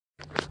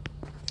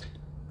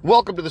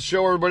Welcome to the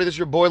show, everybody. This is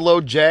your boy, Lo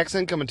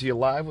Jackson, coming to you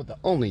live with the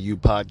Only You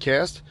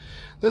podcast.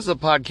 This is a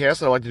podcast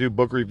that I like to do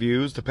book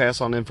reviews, to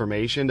pass on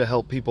information, to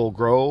help people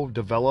grow,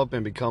 develop,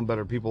 and become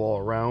better people all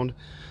around.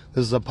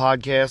 This is a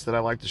podcast that I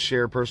like to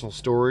share personal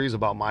stories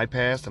about my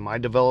past and my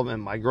development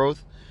and my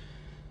growth,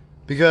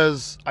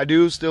 because I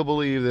do still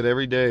believe that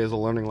every day is a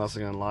learning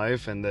lesson in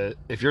life, and that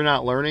if you're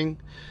not learning,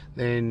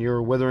 then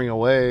you're withering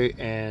away,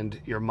 and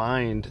your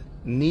mind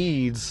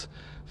needs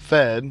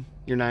fed.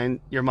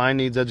 Your mind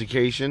needs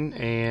education,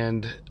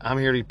 and I'm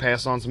here to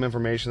pass on some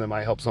information that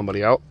might help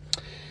somebody out.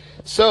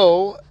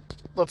 So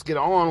let's get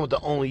on with the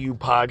Only You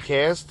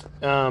podcast.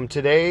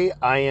 Today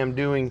I am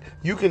doing,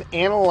 you can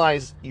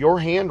analyze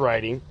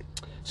handwriting.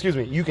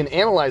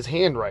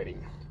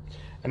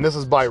 And this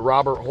is by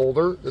Robert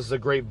Holder. This is a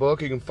great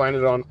book. You can find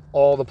it on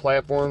all the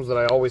platforms that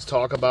I always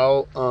talk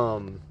about.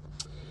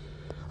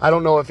 I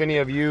don't know if any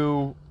of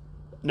you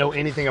know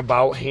anything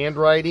about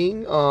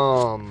handwriting.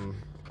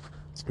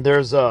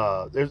 There's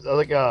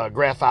like a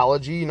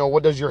graphology.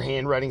 What does your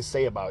handwriting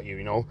say about you?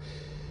 You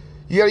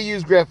got to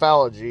use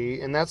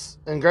graphology, and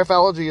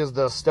graphology is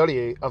the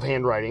study of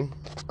handwriting,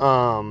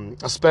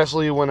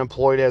 especially when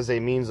employed as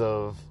a means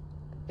of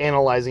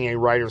analyzing a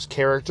writer's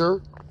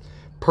character,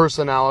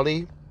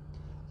 personality,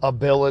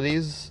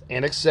 abilities,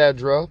 and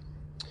etc.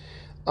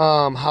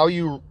 How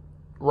you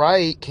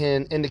write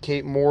can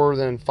indicate more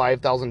than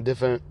 5,000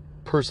 different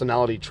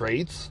personality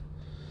traits.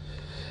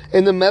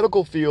 In the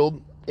medical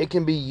field, it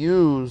can be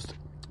used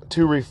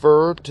to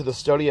refer to the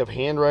study of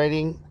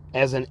handwriting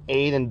as an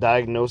aid in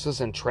diagnosis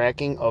and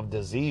tracking of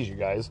disease, you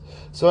guys.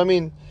 So,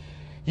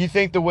 you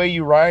think the way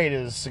you write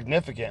is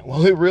significant.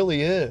 Well, it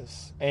really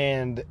is.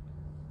 And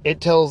it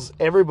tells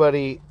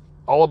everybody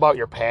all about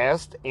your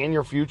past and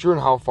your future and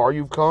how far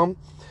you've come.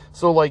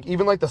 So,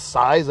 even the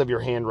size of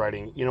your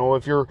handwriting.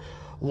 If you're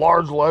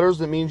large letters,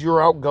 that means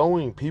you're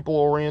outgoing,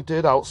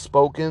 people-oriented,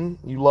 outspoken,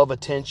 you love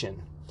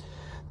attention.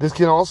 This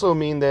can also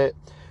mean that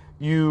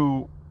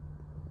you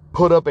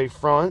put up a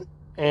front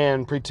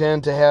and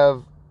pretend to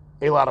have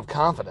a lot of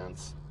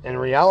confidence. In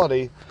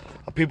reality,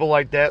 people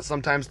like that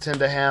sometimes tend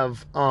to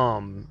have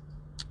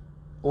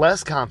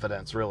less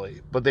confidence,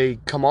 really, but they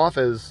come off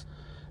as,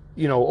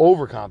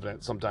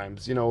 overconfident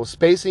sometimes.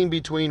 Spacing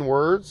between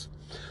words,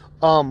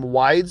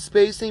 wide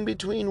spacing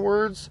between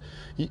words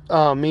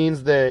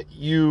means that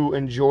you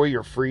enjoy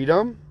your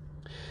freedom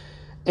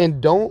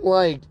and don't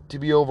like to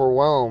be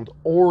overwhelmed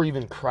or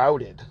even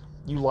crowded.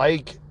 You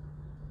like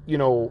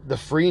the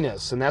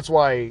freeness, and that's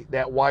why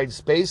that wide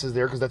space is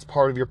there, because that's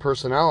part of your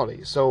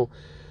personality. So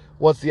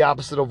what's the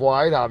opposite of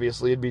wide?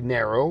 Obviously, it'd be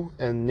narrow,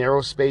 and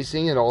narrow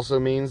spacing, it also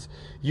means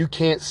you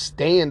can't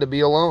stand to be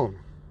alone.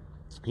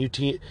 You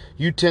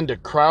tend to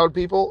crowd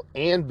people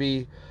and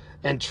be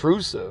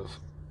intrusive.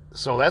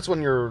 So that's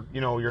when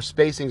your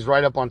spacing's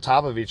right up on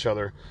top of each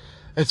other.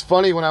 It's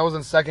funny, when I was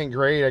in second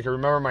grade, I can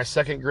remember my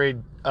second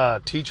grade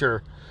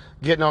teacher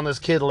getting on this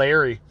kid,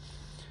 Larry.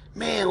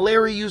 Man,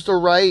 Larry used to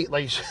write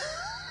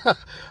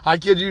I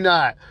kid you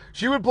not.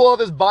 She would pull out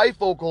this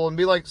bifocal and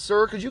be like,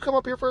 "Sir, could you come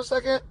up here for a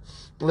second?"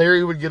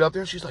 Larry would get up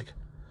there and she's like,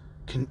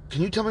 Can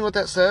you tell me what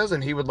that says?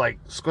 And he would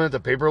squint at the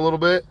paper a little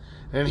bit,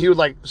 and he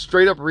would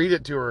straight up read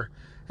it to her.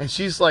 And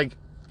she's like,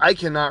 "I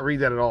cannot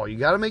read that at all. You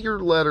got to make your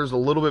letters a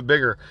little bit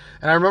bigger."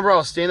 And I remember I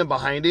was standing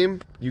behind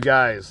him. You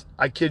guys,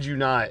 I kid you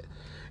not.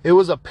 It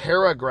was a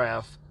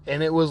paragraph,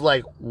 and it was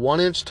 1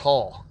 inch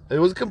tall. It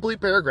was a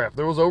complete paragraph.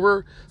 There was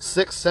over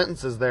 6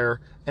 sentences there,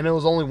 and it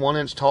was only 1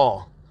 inch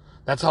tall.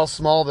 That's how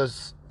small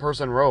this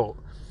person wrote.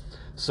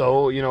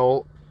 So,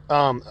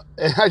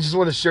 I just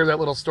want to share that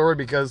little story,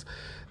 because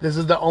this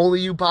is the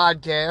Only You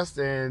podcast,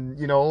 and,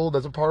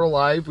 that's a part of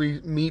life. We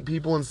meet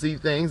people and see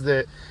things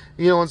that,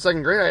 in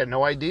second grade, I had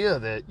no idea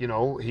that,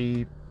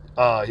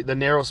 the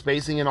narrow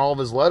spacing in all of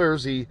his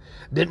letters, he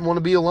didn't want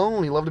to be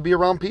alone. He loved to be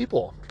around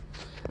people.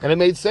 And it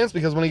made sense,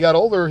 because when he got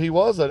older, he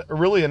was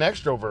really an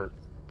extrovert.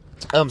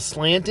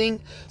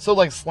 Slanting.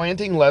 So,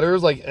 slanting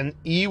letters, an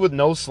E with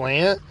no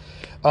slant,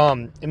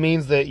 it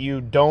means that you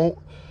don't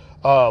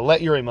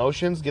let your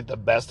emotions get the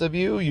best of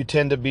you. You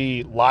tend to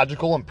be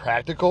logical and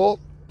practical.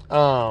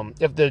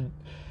 If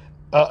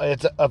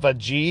a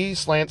G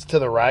slants to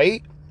the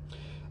right,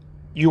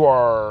 you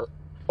are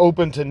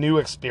open to new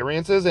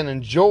experiences and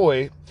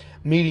enjoy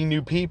meeting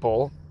new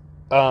people.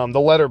 The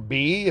letter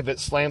B, if it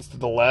slants to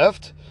the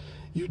left,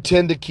 you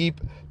tend to keep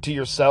to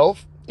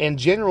yourself and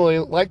generally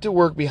like to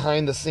work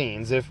behind the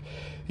scenes. If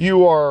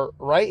you are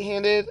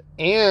right-handed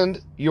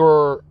and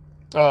your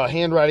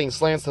handwriting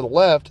slants to the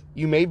left,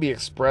 you may be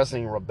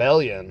expressing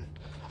rebellion.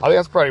 I think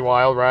that's pretty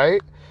wild,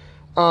 right?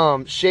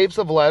 Shapes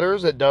of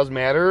letters, it does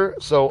matter.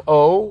 So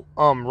O,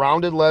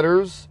 rounded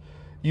letters,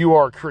 you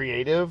are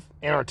creative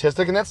and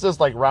artistic, and that's just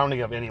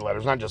rounding of any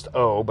letters, not just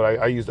O, but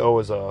I used O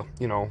as a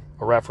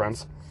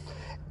reference.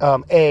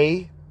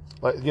 A,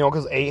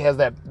 because A has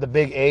the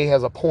big A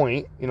has a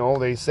point.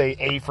 They say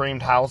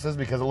A-framed houses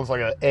because it looks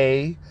like an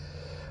A.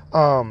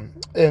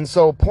 And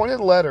so pointed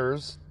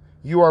letters,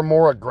 you are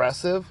more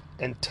aggressive,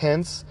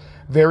 intense,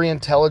 very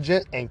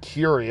intelligent, and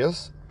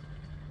curious.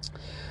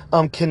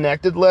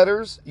 Connected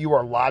letters, you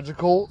are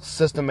logical,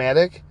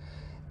 systematic,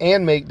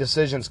 and make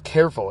decisions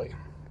carefully.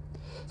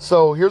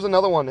 So here's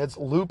another one. It's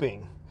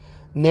looping.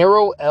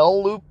 Narrow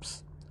L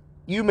loops,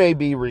 you may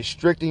be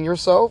restricting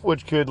yourself,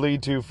 which could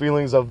lead to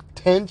feelings of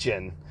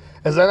tension.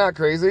 Is that not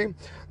crazy?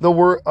 The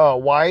word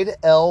wide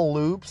L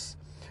loops,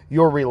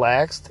 you're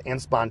relaxed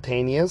and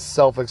spontaneous.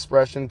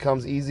 Self-expression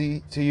comes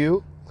easy to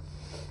you.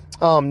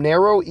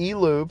 Narrow E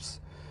loops,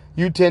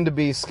 you tend to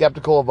be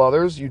skeptical of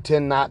others. You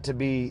tend not to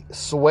be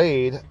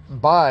swayed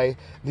by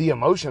the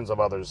emotions of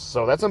others.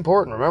 So that's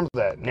important. Remember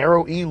that.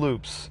 Narrow E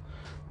loops.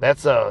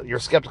 That's you're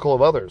skeptical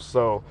of others.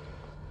 So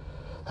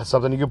that's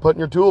something you can put in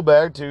your tool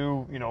bag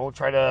to,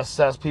 try to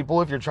assess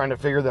people if you're trying to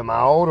figure them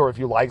out, or if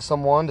you like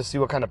someone to see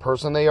what kind of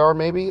person they are,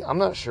 maybe. I'm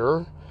not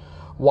sure.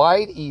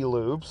 Wide E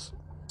loops.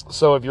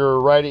 So if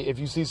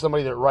you see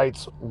somebody that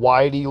writes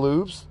wide E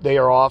loops, they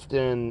are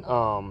often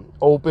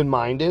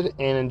open-minded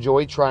and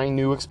enjoy trying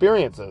new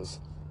experiences.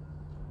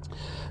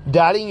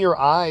 Dotting your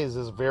I's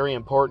is very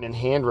important in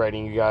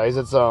handwriting, you guys.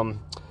 It's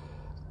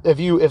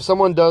if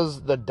someone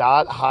does the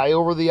dot high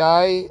over the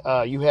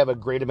I, you have a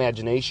great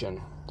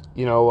imagination.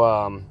 Like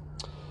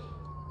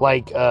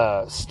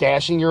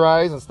stashing your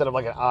I's, instead of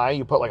like an I,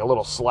 you put like a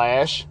little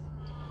slash.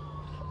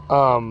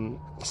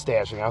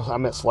 Stashing. I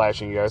meant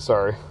slashing, you guys.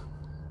 Sorry.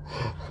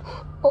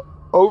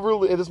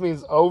 This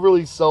means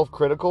overly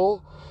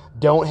self-critical,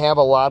 don't have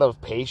a lot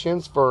of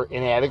patience for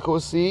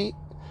inadequacy,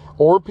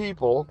 or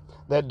people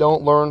that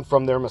don't learn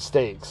from their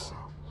mistakes.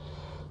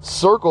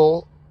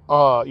 Circle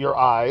your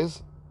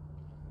I's.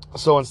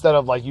 So instead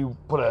of like you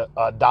put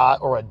a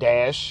dot or a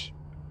dash,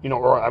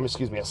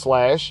 a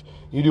slash,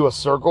 you do a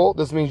circle.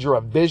 This means you're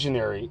a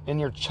visionary and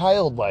you're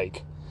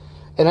childlike.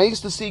 And I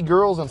used to see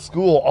girls in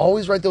school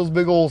always write those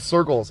big old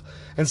circles.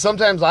 And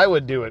sometimes I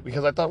would do it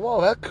because I thought,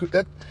 whoa,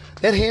 that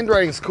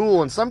handwriting's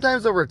cool. And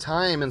sometimes over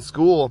time in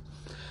school,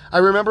 I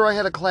remember I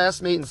had a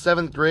classmate in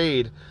 7th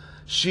grade.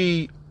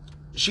 She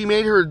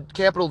made her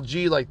capital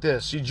G like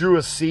this. She drew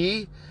a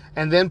C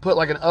and then put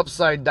like an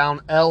upside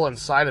down L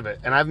inside of it.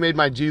 And I've made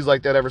my G's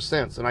like that ever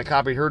since. And I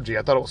copied her G.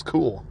 I thought it was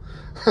cool.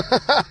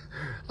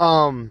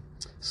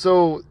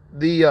 So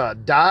the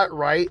dot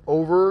right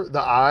over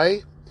the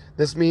I,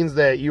 this means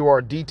that you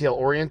are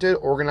detail-oriented,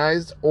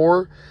 organized,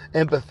 or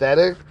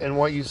empathetic in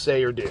what you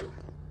say or do.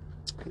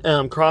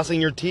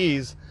 Crossing your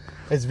T's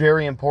is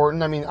very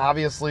important. I mean,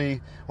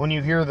 obviously, when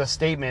you hear the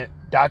statement,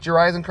 dot your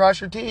I's and cross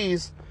your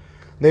T's,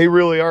 they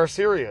really are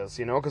serious,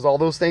 because all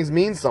those things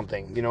mean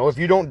something. If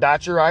you don't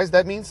dot your I's,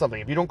 that means something.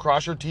 If you don't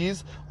cross your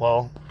T's,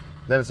 well,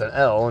 then it's an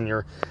L, and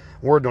your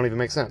word don't even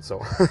make sense.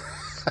 So,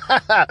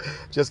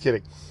 just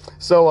kidding.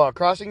 So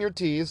crossing your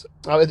T's,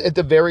 at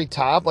the very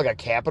top, like a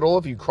capital,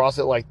 if you cross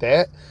it like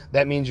that,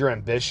 that means you're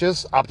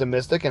ambitious,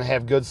 optimistic, and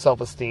have good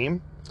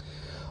self-esteem.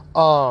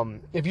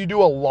 If you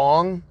do a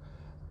long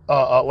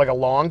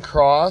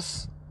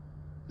cross,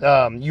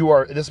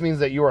 this means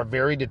that you are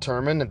very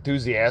determined,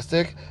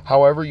 enthusiastic.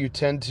 However, you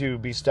tend to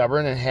be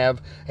stubborn and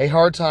have a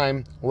hard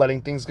time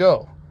letting things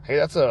go. Hey,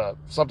 that's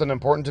something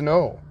important to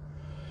know.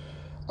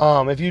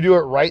 If you do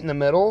it right in the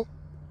middle,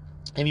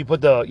 and you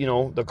put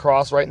the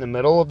cross right in the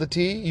middle of the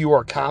T, you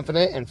are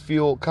confident and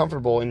feel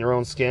comfortable in your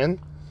own skin.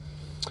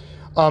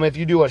 If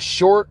you do a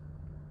short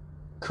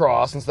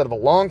cross instead of a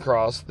long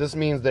cross, this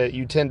means that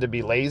you tend to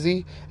be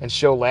lazy and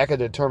show lack of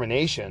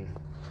determination.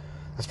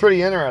 It's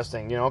pretty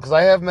interesting, because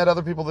I have met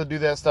other people that do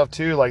that stuff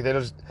too. Like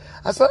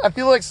I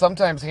feel like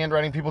sometimes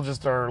handwriting people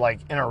just are like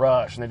in a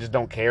rush and they just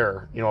don't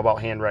care, about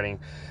handwriting.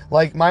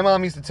 Like my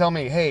mom used to tell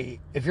me,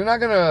 hey, if you're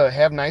not gonna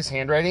have nice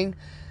handwriting,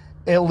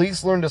 at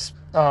least learn to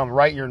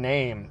write your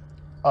name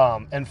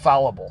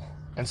infallible.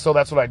 And so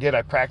that's what I did.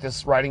 I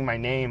practiced writing my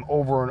name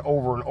over and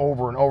over and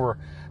over and over.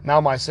 Now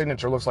my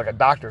signature looks like a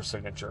doctor's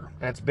signature.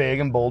 And it's big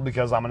and bold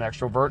because I'm an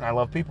extrovert and I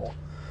love people.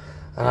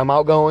 And I'm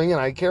outgoing and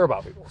I care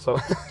about people. So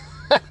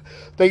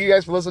thank you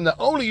guys for listening to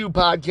Only You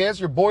Podcast.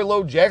 Your boy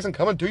Lo Jackson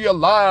coming to you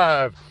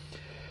live.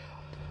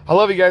 I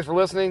love you guys for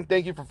listening.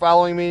 Thank you for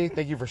following me.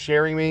 Thank you for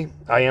sharing me.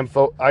 I am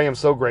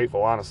so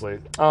grateful, honestly.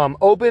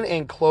 Open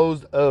and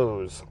closed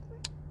O's.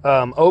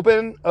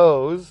 Open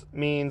O's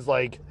means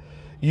like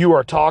you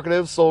are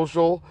talkative,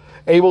 social,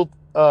 able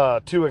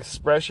to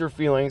express your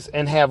feelings,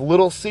 and have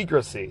little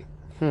secrecy.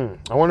 I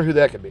wonder who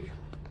that could be.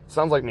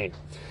 Sounds like me.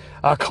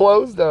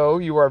 Closed O,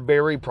 you are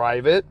very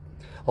private,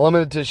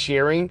 limited to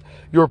sharing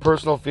your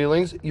personal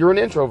feelings. You're an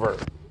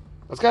introvert.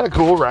 That's kind of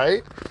cool,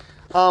 right?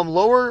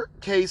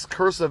 Lowercase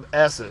cursive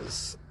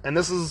S's, and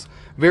this is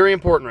very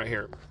important right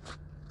here.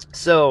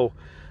 So,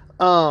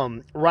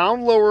 round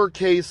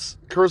lowercase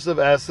cursive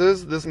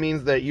S's, this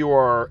means that you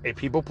are a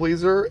people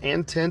pleaser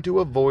and tend to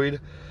avoid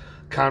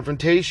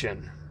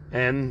confrontation.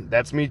 And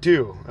that's me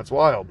too. That's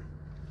wild.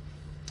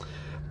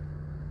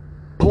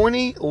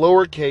 Pointy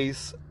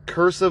lowercase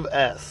cursive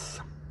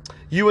S.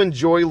 You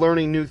enjoy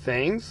learning new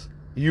things.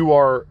 You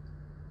are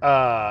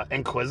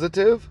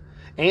inquisitive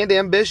and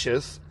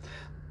ambitious.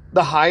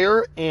 The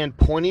higher and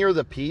pointier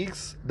the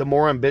peaks, the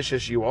more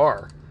ambitious you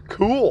are.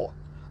 Cool.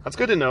 That's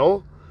good to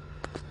know.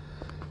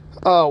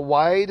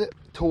 Wide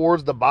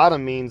towards the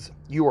bottom means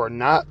you are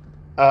not,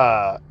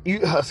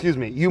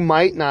 you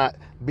might not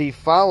be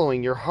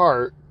following your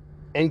heart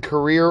in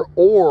career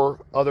or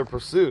other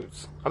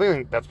pursuits. I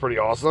think that's pretty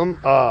awesome.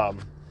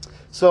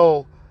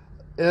 So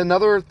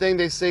another thing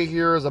they say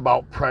here is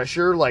about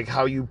pressure, like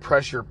how you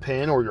press your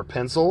pen or your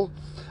pencil.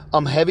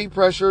 Heavy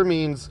pressure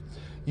means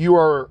you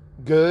are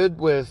good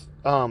with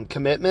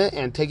commitment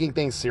and taking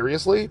things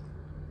seriously.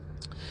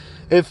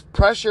 If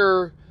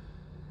pressure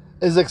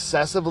is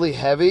excessively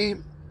heavy,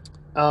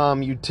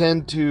 you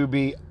tend to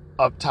be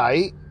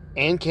uptight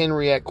and can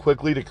react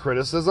quickly to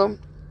criticism.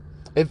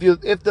 If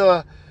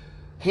the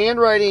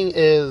handwriting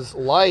is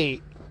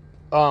light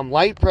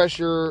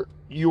pressure,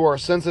 you are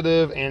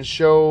sensitive and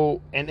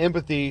show an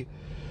empathy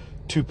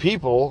to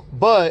people,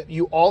 but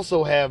you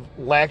also have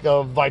lack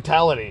of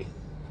vitality.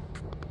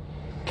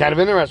 Kind of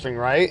interesting,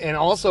 right? And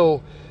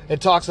also,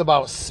 it talks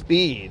about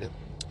speed.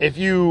 If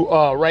you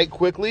write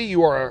quickly,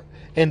 you are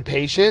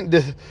impatient,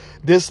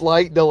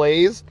 dislike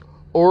delays,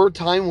 or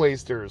time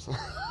wasters.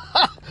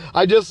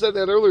 I just said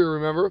that earlier,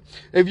 remember?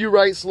 If you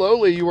write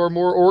slowly, you are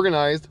more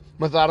organized,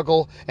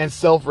 methodical, and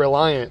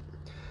self-reliant.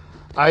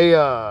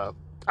 I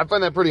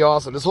find that pretty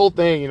awesome. This whole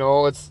thing,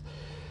 it's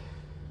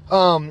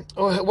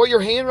what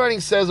your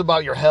handwriting says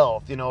about your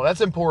health.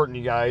 That's important,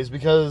 you guys,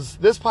 because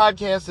this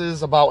podcast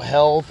is about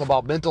health,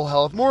 about mental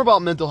health, more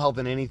about mental health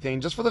than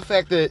anything, just for the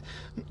fact that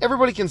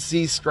everybody can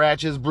see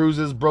scratches,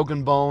 bruises,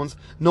 broken bones.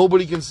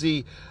 Nobody can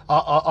see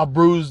a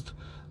bruised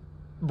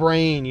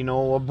brain,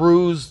 a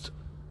bruised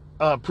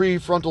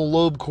prefrontal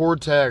lobe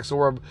cortex,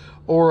 or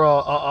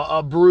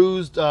a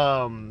bruised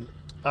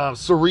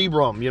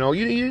cerebrum.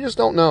 You just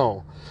don't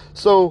know.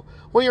 So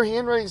what your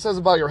handwriting says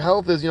about your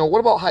health is, what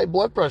about high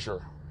blood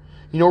pressure?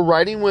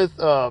 Writing with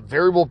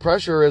variable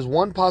pressure is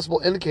one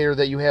possible indicator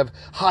that you have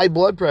high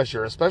blood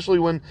pressure, especially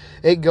when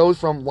it goes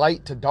from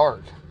light to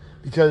dark.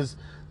 Because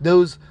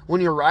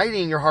when you're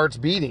writing, your heart's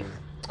beating.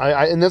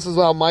 And this is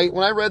how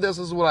when I read this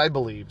is what I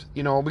believed.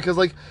 Because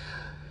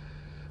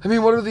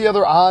what are the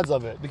other odds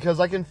of it? Because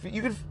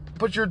you can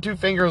put your two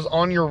fingers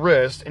on your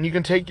wrist and you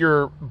can take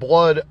your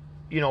blood,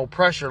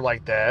 pressure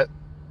like that,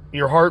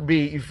 your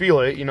heartbeat, you feel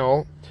it.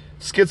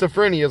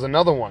 Schizophrenia is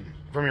another one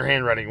from your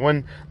handwriting.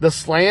 When the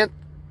slant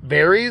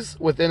varies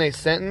within a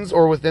sentence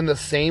or within the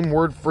same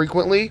word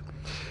frequently,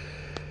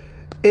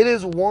 it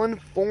is one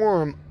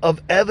form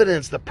of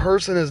evidence the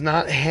person is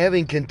not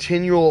having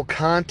continual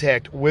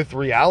contact with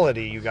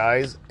reality, you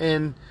guys.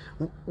 And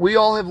we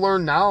all have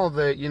learned now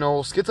that,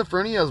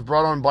 schizophrenia is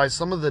brought on by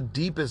some of the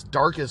deepest,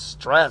 darkest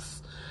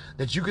stress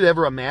that you could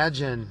ever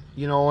imagine,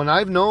 and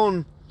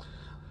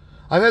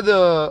I've had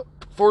the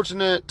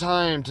fortunate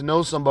time to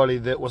know somebody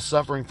that was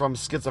suffering from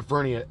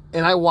schizophrenia,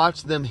 and I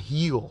watched them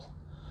heal.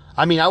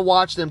 I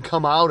watched them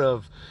come out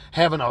of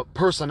having a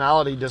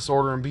personality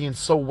disorder and being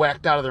so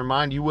whacked out of their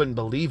mind you wouldn't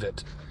believe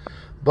it.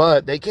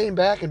 But they came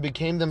back and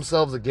became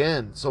themselves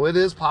again. So it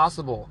is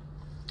possible.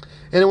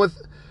 And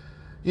with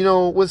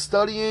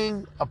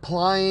studying,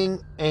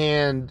 applying,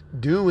 and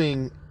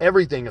doing,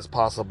 everything is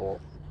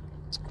possible.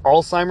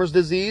 Alzheimer's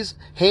disease,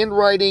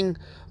 handwriting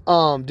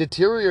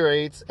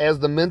deteriorates as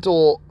the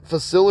mental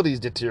facilities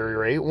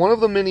deteriorate. One of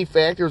the many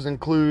factors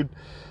includes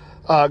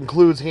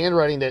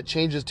handwriting that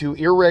changes to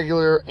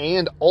irregular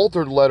and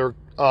altered letter,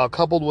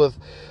 coupled with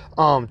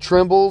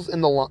trembles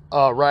in the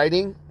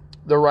writing.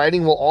 The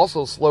writing will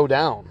also slow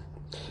down.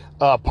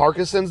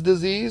 Parkinson's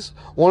disease.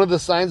 One of the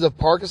signs of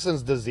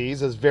Parkinson's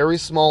disease is very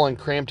small and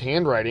cramped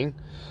handwriting,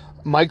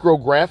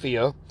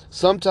 micrographia.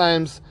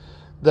 Sometimes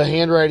the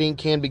handwriting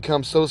can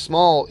become so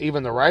small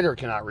even the writer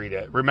cannot read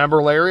it.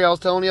 Remember Larry I was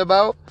telling you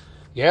about?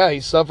 Yeah, he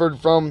suffered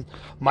from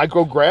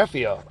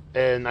micrographia.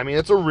 And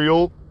it's a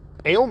real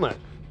ailment.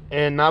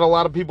 And not a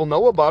lot of people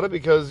know about it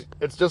because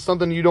it's just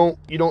something you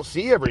don't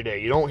see every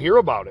day. You don't hear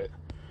about it.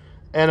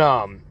 And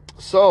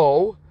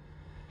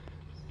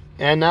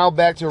and now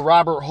back to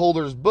Robert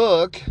Holder's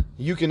book,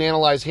 You Can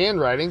Analyze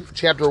Handwriting.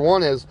 Chapter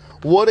 1 is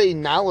what a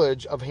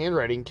knowledge of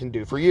handwriting can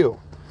do for you.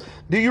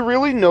 Do you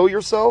really know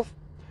yourself?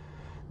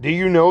 Do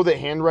you know that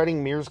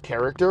handwriting mirrors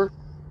character?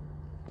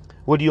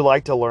 Would you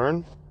like to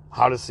learn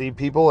how to see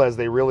people as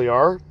they really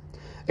are?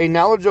 A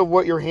knowledge of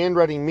what your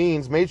handwriting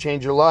means may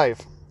change your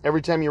life.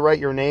 Every time you write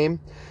your name,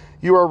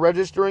 you are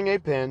registering a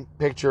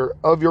picture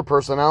of your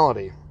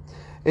personality.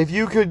 If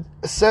you could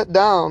set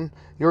down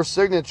your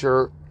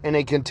signature in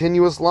a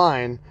continuous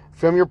line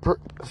from your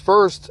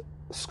first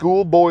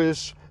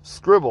schoolboyish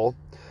scribble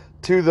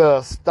to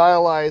the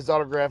stylized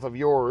autograph of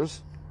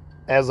yours,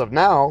 as of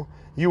now,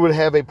 you would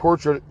have a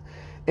portrait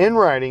in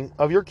writing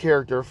of your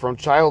character from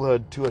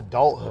childhood to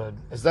adulthood.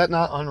 Is that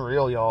not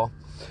unreal, y'all?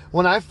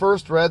 When I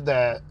first read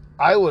that,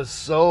 I was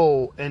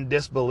so in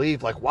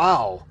disbelief, like,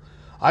 wow,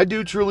 I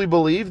do truly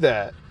believe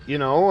that,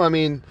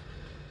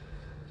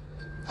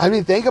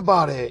 think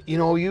about it.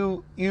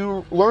 You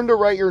learn to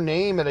write your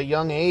name at a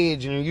young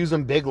age and you're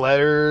using big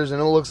letters and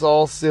it looks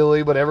all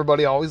silly, but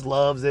everybody always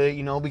loves it,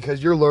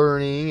 because you're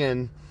learning.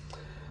 And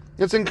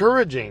It's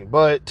encouraging,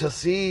 but to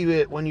see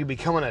it when you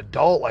become an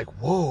adult, like,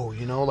 whoa,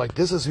 like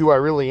this is who I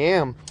really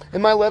am.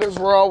 And my letters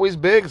were always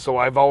big, so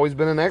I've always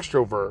been an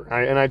extrovert,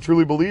 and I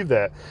truly believe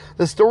that.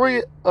 The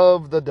story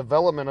of the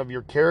development of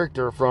your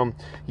character from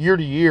year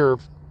to year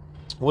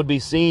would be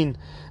seen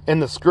in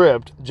the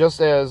script,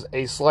 just as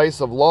a slice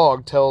of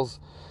log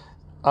tells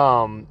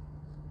in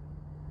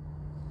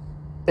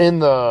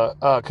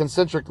the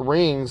concentric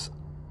rings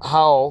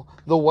how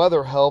the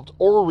weather helped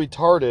or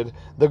retarded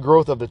the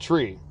growth of the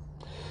tree.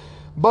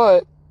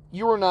 But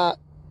you are not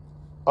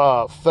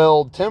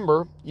felled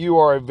timber. You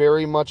are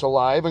very much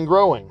alive and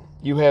growing.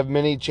 You have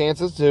many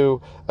chances to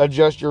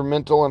adjust your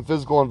mental and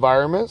physical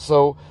environment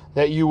so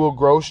that you will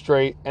grow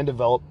straight and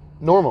develop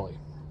normally.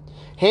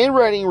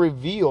 Handwriting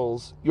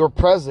reveals your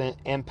present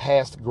and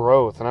past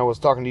growth. And I was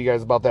talking to you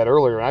guys about that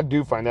earlier, and I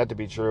do find that to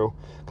be true.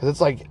 Because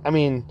it's like,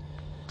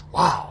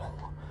 wow.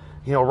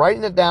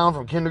 Writing it down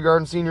from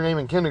kindergarten, senior name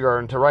in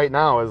kindergarten to right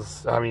now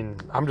is,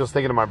 I'm just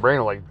thinking in my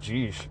brain, like,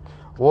 geez,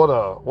 what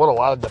a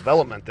lot of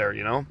development there,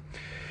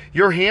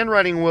 Your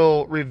handwriting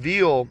will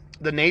reveal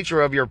the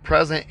nature of your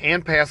present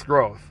and past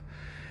growth.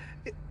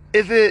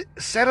 If it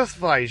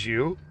satisfies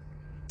you,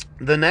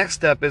 the next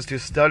step is to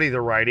study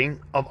the writing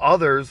of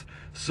others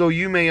so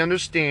you may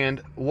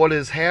understand what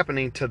is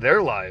happening to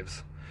their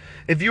lives.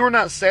 If you are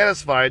not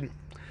satisfied,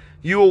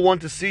 you will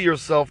want to see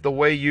yourself the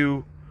way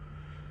your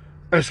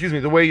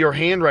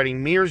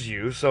handwriting mirrors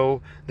you,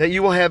 so that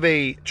you will have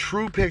a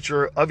true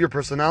picture of your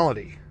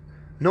personality.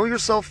 Know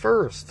yourself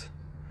first,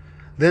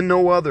 then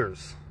know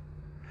others.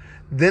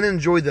 Then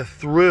enjoy the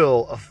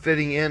thrill of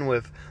fitting in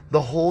with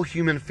the whole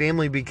human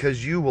family,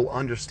 because you will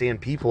understand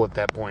people at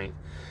that point.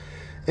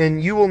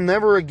 And you will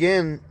never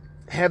again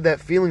have that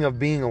feeling of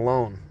being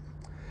alone.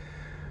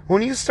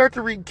 When you start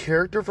to read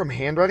character from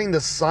handwriting, the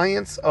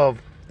science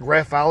of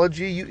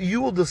graphology,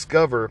 you will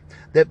discover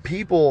that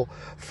people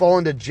fall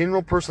into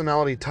general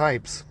personality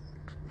types,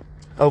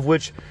 of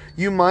which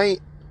you might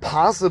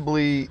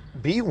possibly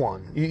be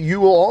one. You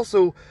will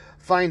also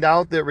find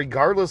out that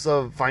regardless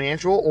of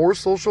financial or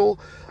social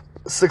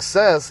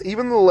success,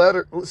 even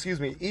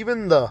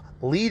the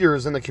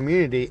leaders in the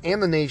community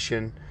and the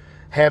nation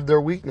have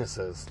their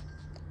weaknesses.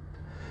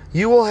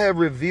 You will have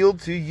revealed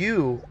to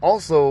you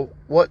also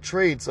what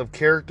traits of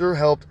character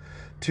helped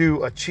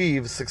to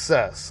achieve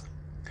success.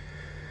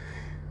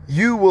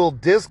 You will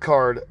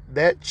discard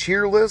that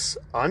cheerless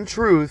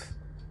untruth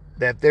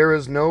that there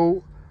is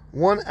no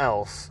one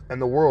else in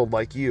the world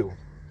like you.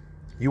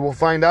 You will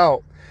find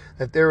out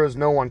that there is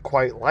no one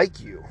quite like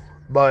you,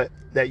 but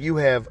that you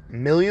have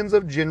millions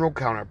of general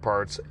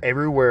counterparts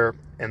everywhere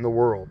in the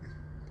world.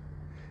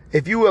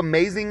 If you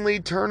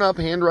amazingly turn up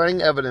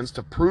handwriting evidence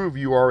to prove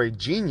you are a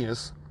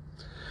genius,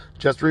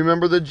 just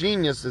remember the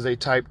genius is a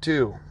type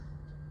 2.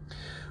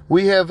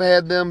 We have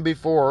had them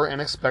before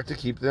and expect to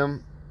keep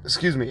them,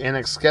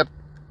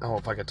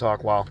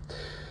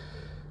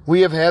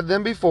 We have had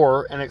them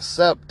before and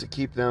accept to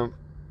keep them.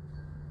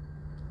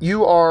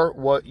 You are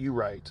what you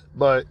write,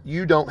 but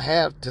you don't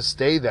have to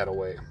stay that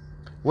way.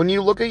 When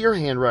you look at your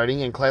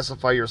handwriting and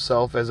classify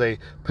yourself as a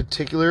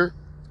particular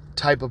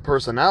type of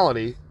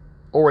personality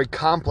or a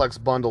complex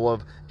bundle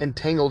of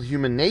entangled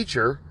human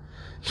nature,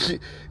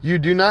 you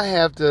do not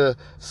have to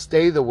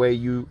stay the way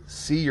you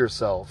see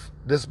yourself.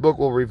 This book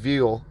will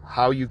reveal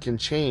how you can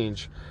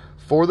change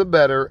for the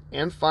better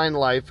and find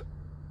life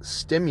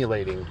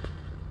stimulating.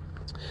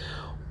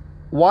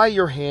 Why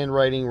your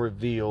handwriting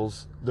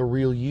reveals the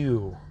real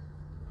you.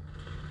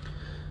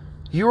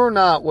 You are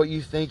not what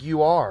you think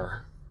you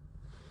are,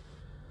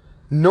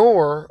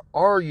 nor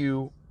are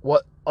you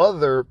what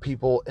other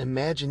people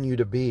imagine you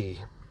to be.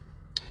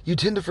 You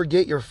tend to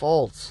forget your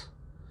faults,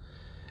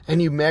 and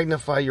you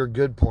magnify your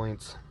good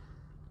points.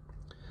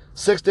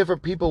 6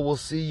 different people will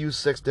see you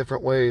 6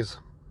 different ways.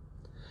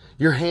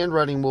 Your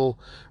handwriting will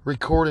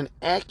record an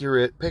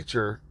accurate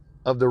picture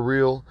of the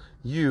real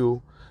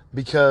you,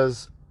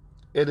 because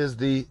it is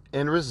the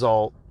end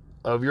result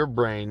of your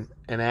brain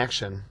in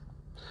action.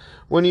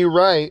 When you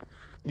write,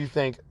 you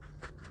think,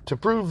 to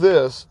prove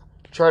this,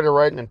 try to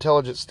write an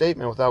intelligent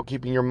statement without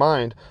keeping your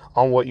mind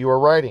on what you are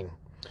writing.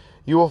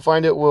 You will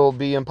find it will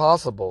be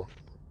impossible.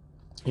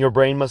 Your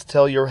brain must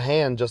tell your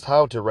hand just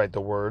how to write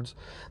the words,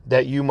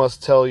 that you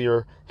must tell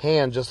your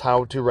hand just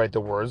how to write the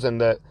words, and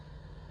that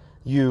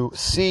you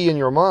see in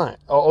your mind,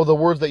 or the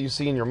words that you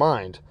see in your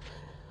mind.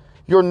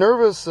 Your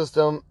nervous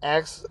system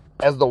acts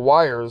as the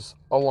wires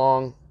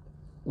along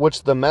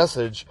which the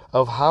message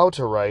of how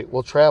to write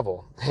will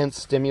travel. Hence,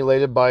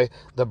 stimulated by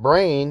the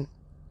brain,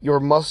 your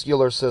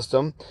muscular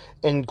system,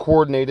 and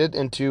coordinated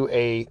into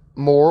a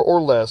more or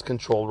less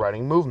controlled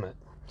writing movement.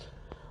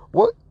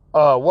 What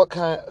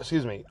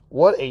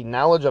a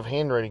knowledge of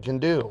handwriting can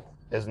do.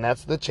 And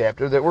that's the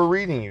chapter that we're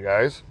reading, you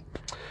guys.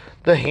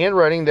 The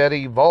handwriting that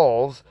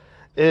evolves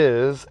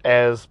is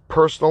as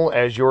personal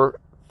as your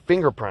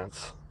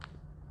fingerprints.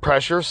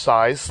 Pressure,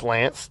 size,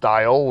 slant,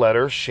 style,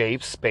 letter,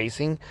 shape,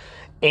 spacing,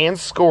 and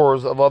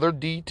scores of other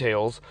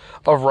details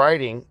of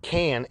writing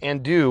can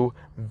and do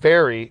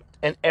vary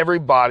in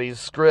everybody's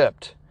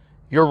script.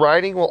 Your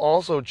writing will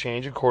also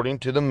change according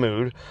to the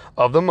mood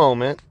of the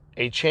moment,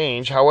 a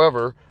change,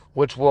 however,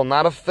 which will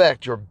not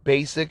affect your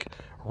basic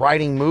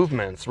writing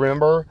movements.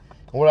 Remember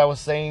what I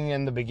was saying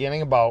in the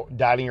beginning about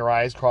dotting your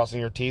I's, crossing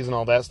your T's, and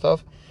all that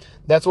stuff?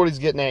 That's what he's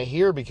getting at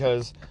here,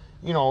 because,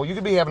 you know, you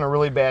could be having a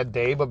really bad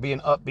day, but be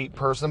an upbeat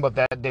person, but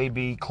that day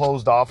be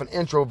closed off and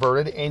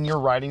introverted, and your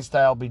writing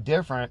style be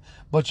different,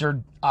 but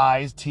your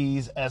I's,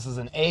 T's, S's,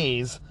 and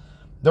A's,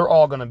 they're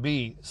all going to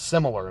be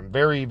similar and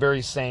very,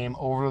 very same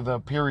over the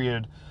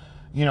period,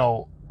 you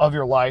know, of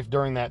your life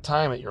during that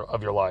time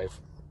of your life.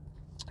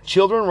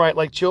 Children write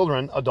like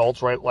children.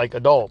 Adults write like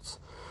adults.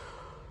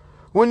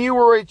 When you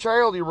were a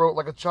child, you wrote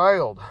like a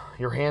child.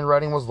 Your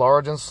handwriting was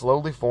large and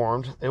slowly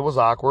formed. It was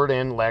awkward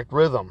and lacked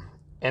rhythm,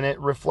 and it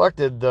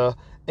reflected the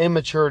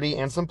immaturity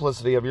and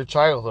simplicity of your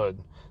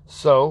childhood.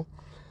 So,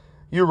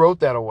 you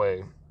wrote that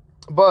away.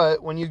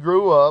 But when you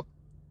grew up,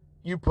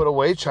 you put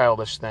away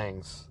childish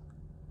things.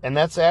 And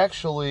that's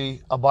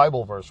actually a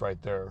Bible verse right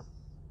there.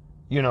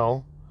 You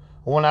know,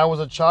 when I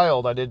was a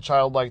child, I did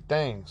childlike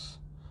things.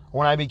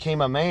 When I became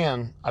a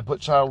man, I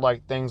put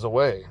childlike things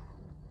away.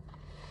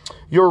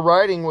 Your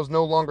writing was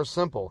no longer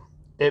simple.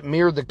 It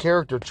mirrored the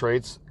character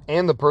traits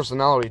and the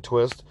personality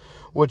twist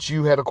which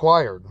you had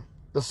acquired.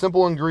 The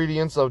simple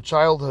ingredients of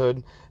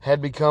childhood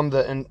had become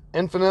the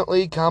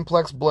infinitely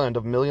complex blend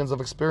of millions of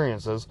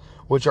experiences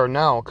which are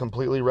now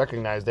completely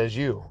recognized as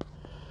you.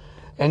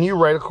 And you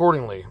write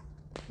accordingly.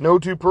 No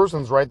two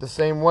persons write the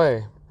same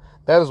way.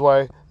 That is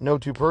why no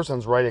two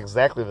persons write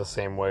exactly the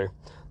same way.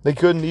 They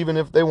couldn't even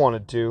if they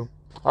wanted to.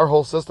 Our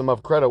whole system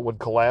of credit would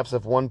collapse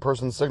if one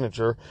person's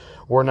signature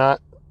were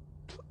not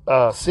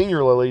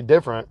singularly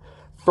different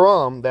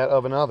from that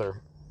of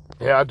another.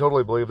 Yeah, I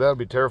totally believe that would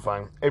be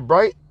terrifying. A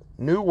bright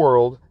new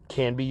world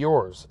can be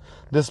yours.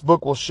 This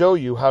book will show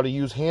you how to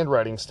use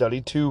handwriting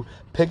study to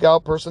pick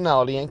out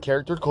personality and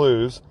character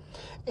clues,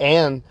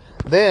 and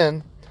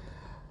then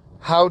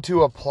how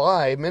to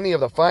apply many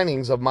of the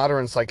findings of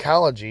modern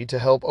psychology to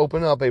help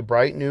open up a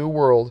bright new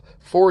world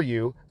for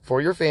you, for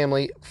your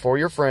family, for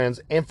your friends,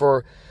 and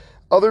for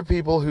other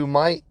people who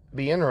might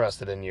be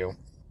interested in you.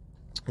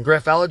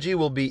 Graphology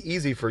will be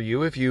easy for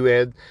you if you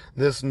add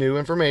this new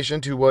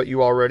information to what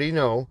you already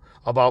know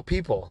about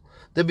people.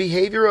 The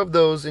behavior of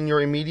those in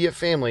your immediate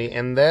family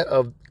and that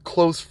of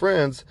close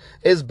friends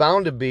is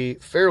bound to be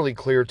fairly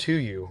clear to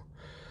you.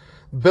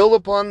 Build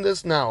upon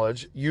this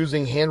knowledge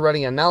using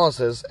handwriting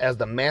analysis as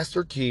the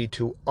master key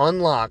to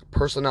unlock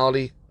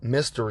personality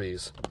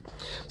mysteries.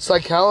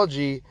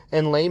 Psychology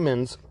and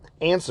layman's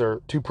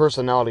answer to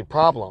personality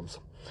problems.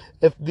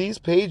 In these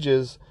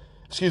pages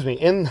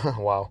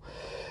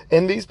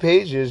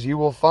you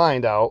will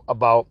find out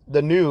about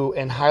the new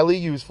and highly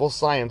useful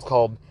science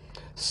called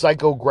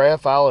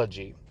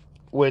psychographology,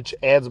 which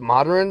adds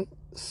modern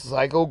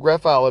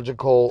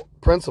psychographological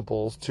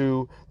principles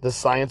to the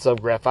science of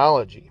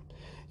graphology.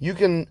 You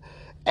can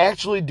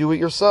actually do it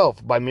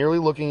yourself by merely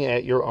looking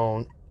at your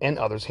own and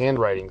others'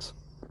 handwritings.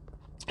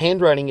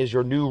 Handwriting is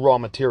your new raw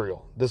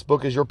material. This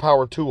book is your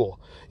power tool.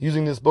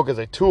 Using this book as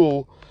a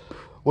tool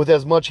with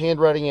as much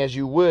handwriting as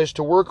you wish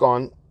to work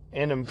on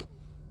and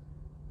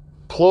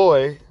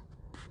employing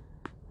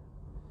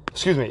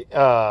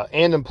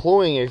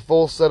a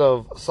full set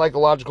of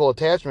psychological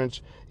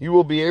attachments, you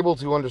will be able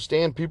to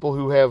understand people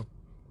who have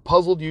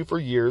puzzled you for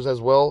years, as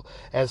well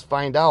as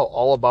find out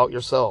all about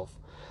yourself.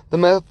 The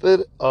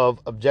method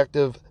of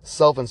objective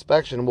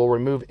self-inspection will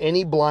remove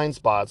any blind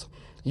spots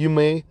you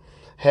may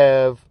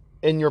have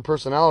in your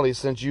personality,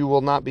 since you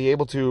will not be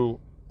able to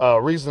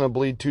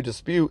reasonably to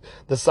dispute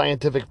the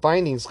scientific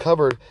findings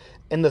covered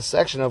in the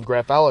section of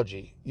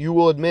graphology. You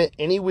will admit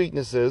any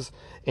weaknesses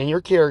in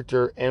your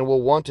character and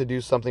will want to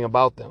do something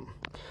about them.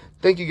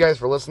 Thank you guys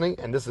for listening,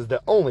 and this is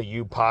the Only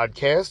You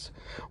podcast,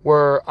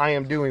 where I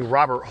am doing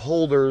Robert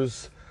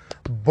Holder's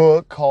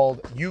book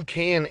called You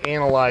Can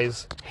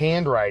Analyze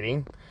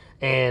Handwriting,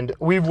 and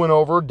we've went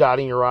over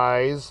dotting your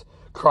I's,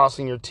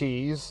 crossing your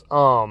T's,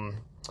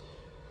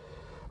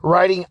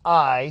 writing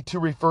I to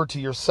refer to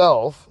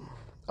yourself.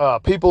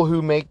 People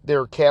who make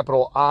their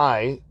capital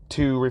I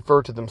to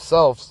refer to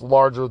themselves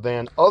larger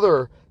than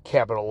other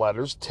capital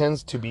letters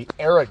tends to be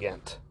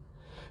arrogant.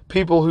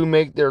 People who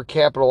make their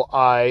capital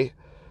I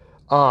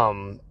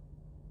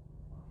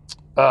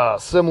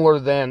similar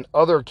than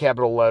other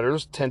capital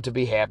letters tend to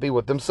be happy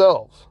with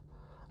themselves.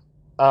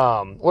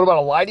 What about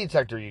a lie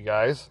detector, you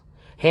guys?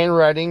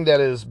 Handwriting that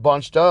is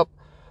bunched up,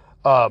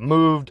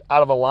 moved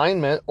out of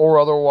alignment, or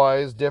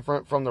otherwise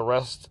different from the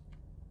rest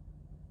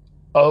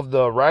of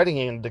the writing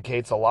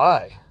indicates a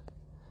lie.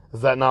 Is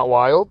that not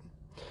wild?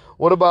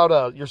 What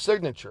about your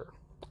signature?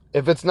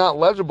 If it's not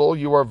legible,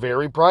 you are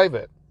very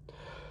private.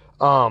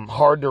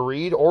 Hard to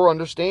read or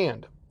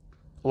understand.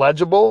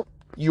 Legible,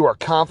 you are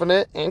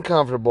confident and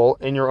comfortable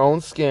in your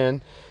own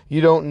skin.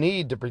 You don't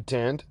need to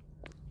pretend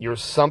you're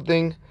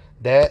something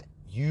that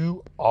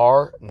you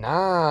are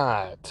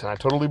not. I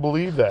totally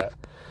believe that.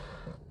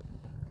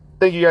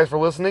 Thank you guys for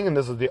listening, and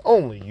this is the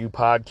Only You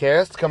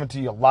podcast, coming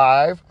to you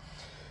live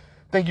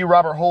Thank you,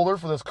 Robert Holder,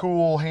 for this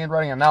cool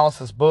handwriting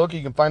analysis book.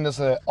 You can find this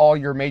at all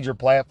your major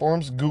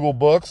platforms, Google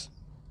Books,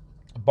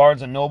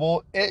 Barnes &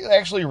 Noble. It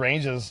actually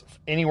ranges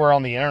anywhere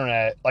on the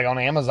internet, like on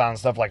Amazon and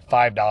stuff, like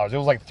 $5. It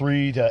was like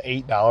 $3 to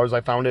 $8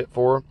 I found it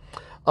for.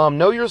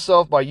 Know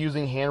yourself by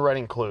using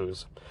handwriting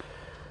clues.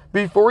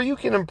 Before you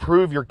can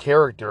improve your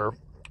character,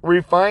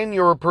 refine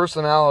your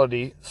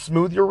personality,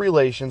 smooth your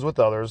relations with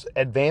others,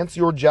 advance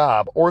your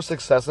job or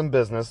success in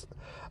business,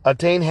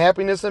 attain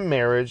happiness in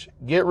marriage,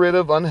 get rid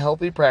of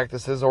unhealthy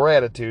practices or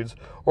attitudes,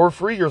 or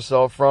free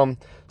yourself from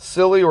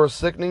silly or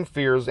sickening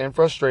fears and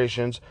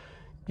frustrations,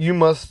 you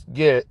must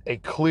get a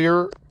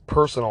clear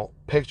personal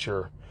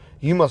picture.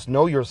 You must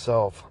know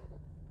yourself.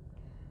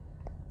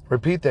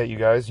 Repeat that, you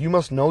guys. You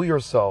must know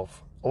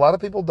yourself. A lot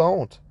of people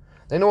don't.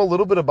 They know a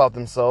little bit about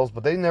themselves,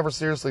 but they never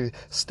seriously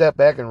step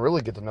back and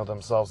really get to know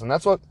themselves. And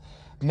that's what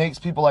makes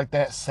people like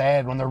that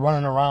sad when they're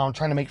running around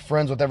trying to make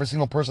friends with every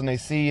single person they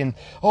see. And,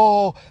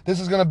 oh, this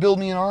is going to build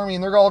me an army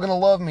and they're all going to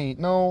love me.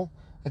 No,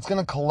 it's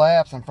going to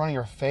collapse in front of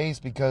your face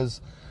because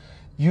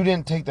you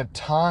didn't take the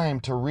time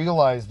to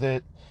realize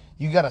that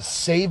you got to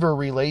savor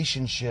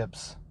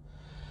relationships.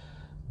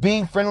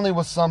 Being friendly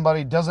with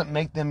somebody doesn't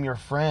make them your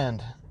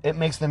friend. It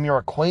makes them your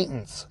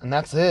acquaintance, and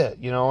that's it,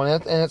 you know,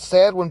 and it's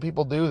sad when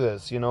people do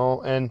this, you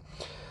know, and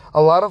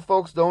a lot of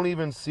folks don't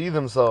even see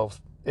themselves,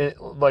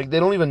 like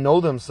they don't even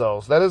know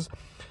themselves. That is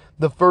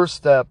the first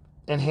step,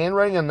 and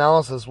handwriting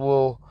analysis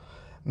will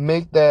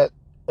make that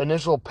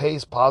initial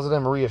pace positive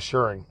and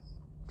reassuring.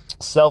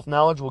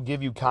 Self-knowledge will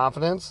give you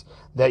confidence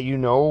that you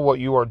know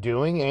what you are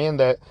doing and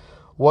that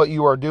what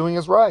you are doing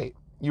is right.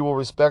 You will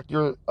respect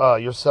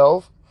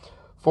yourself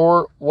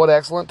for what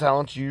excellent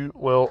talents you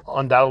will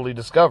undoubtedly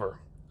discover.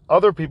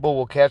 Other people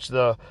will catch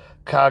the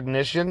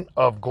cognition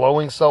of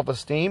glowing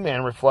self-esteem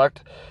and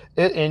reflect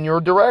it in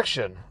your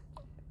direction.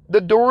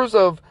 The doors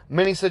of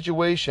many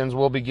situations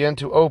will begin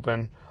to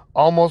open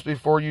almost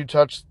before you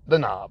touch the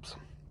knobs.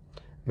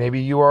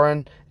 Maybe you are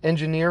an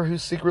engineer who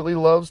secretly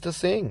loves to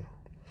sing,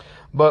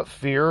 but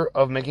fear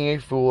of making a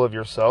fool of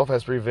yourself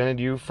has prevented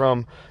you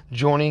from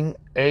joining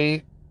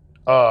a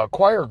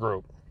choir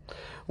group.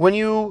 When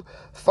you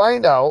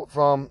find out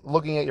from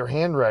looking at your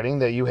handwriting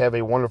that you have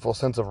a wonderful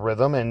sense of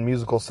rhythm and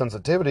musical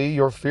sensitivity,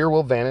 your fear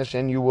will vanish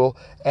and you will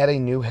add a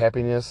new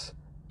happiness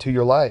to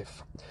your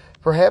life.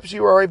 Perhaps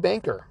you are a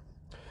banker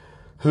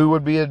who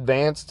would be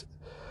advanced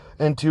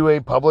into a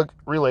public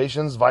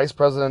relations vice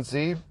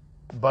presidency,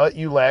 but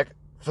you lack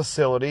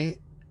facility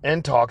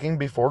in talking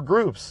before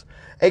groups.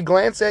 A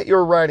glance at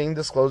your writing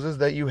discloses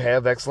that you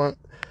have excellent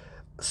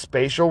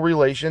spatial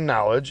relation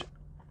knowledge,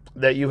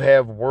 that you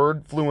have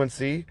word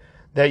fluency,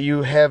 that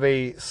you have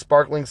a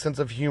sparkling sense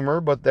of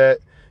humor, but that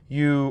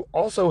you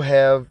also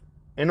have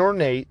an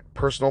ornate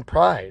personal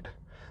pride.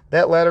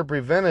 That latter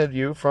prevented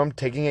you from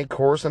taking a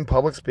course in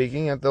public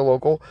speaking at the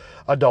local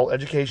adult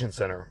education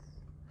center.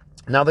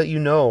 Now that you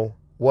know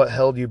what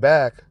held you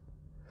back,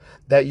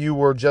 that you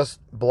were just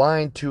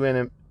blind to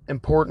an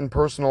important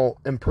personal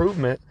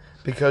improvement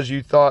because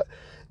you thought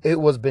it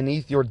was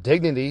beneath your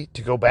dignity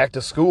to go back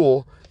to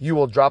school, you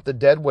will drop the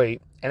dead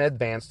weight and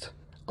advance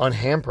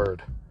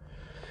unhampered.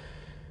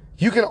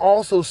 You can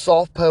also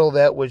soft pedal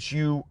that which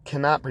you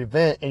cannot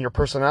prevent in your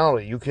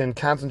personality. You can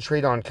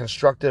concentrate on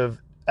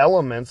constructive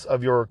elements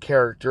of your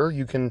character.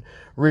 You can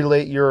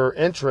relate your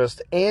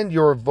interest and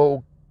your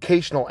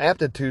vocational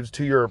aptitudes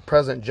to your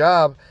present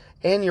job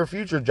and your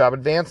future job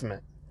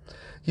advancement.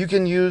 You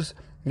can use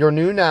your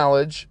new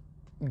knowledge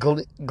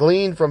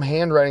gleaned from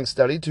handwriting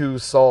study to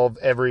solve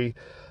every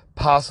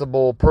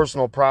possible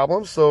personal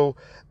problem so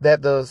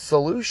that the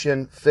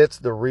solution fits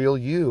the real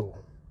you,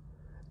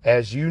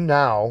 as you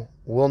now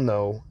will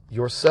know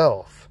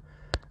yourself.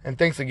 And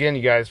thanks again,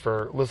 you guys,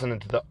 for listening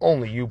to the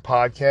Only You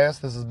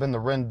podcast. This has been the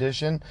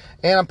rendition,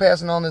 and I'm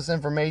passing on this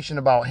information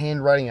about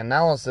handwriting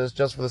analysis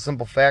just for the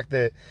simple fact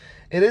that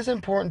it is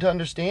important to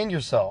understand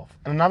yourself,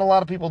 and not a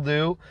lot of people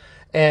do,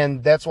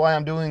 and that's why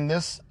I'm doing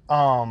this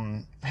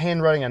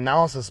handwriting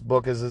analysis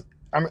book. Is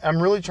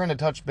I'm really trying to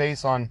touch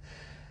base on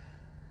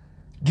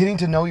getting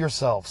to know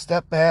yourself.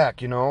 Step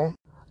back, you know.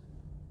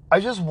 I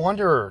just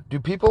wonder, do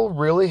people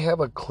really have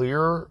a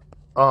clear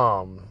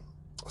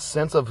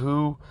sense of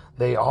who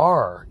they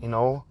are, you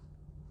know?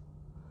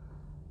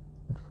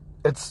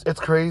 It's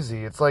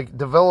crazy. It's like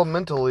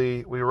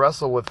developmentally we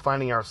wrestle with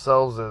finding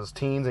ourselves as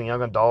teens and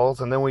young adults,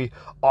 and then we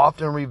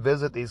often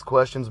revisit these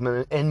questions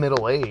in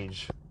middle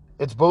age.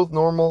 It's both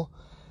normal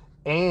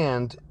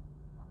and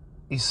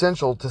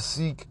essential to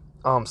seek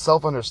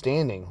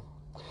self-understanding.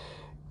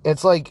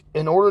 It's like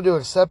in order to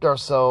accept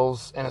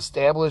ourselves and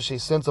establish a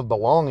sense of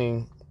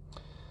belonging,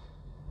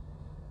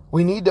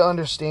 we need to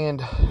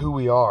understand who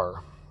we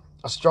are.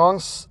 A strong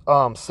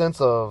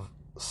sense of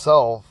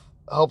self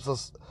helps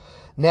us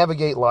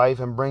navigate life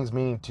and brings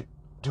meaning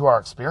to our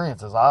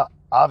experiences,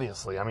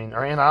 obviously. I mean,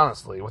 and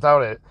honestly,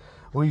 without it,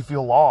 we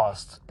feel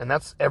lost. And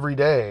that's every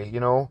day, you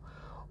know.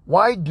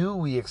 Why do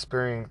we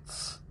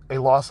experience a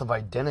loss of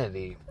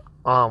identity?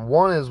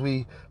 One is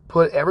we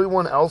put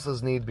everyone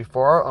else's needs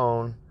before our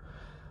own.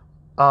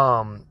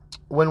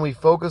 when we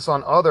focus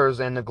on others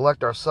and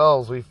neglect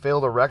ourselves, we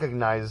fail to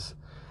recognize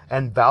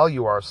and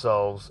value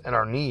ourselves and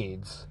our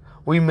needs.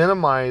 We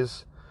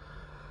minimize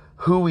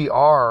who we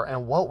are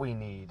and what we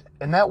need.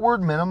 And that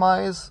word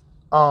minimize,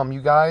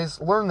 you guys,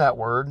 learn that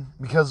word,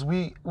 because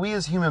we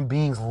as human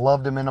beings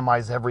love to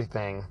minimize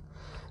everything.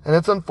 And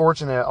it's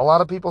unfortunate. A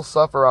lot of people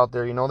suffer out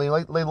there, they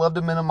love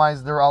to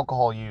minimize their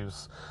alcohol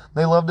use.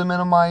 They love to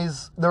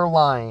minimize their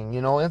lying,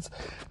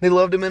 they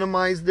love to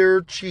minimize their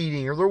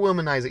cheating or their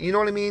womanizing. You know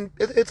what I mean?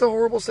 It's a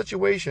horrible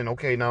situation.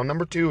 Okay, now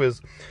number 2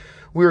 is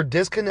we are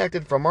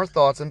disconnected from our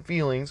thoughts and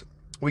feelings.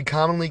 We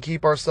commonly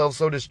keep ourselves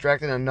so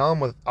distracted and numb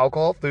with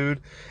alcohol, food,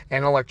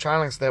 and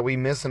electronics that we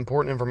miss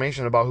important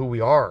information about who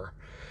we are.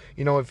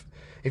 If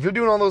you're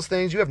doing all those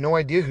things, you have no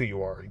idea who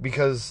you are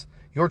because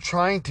you're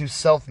trying to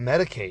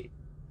self-medicate,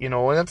 and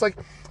it's like,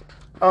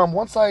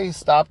 once I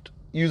stopped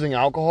using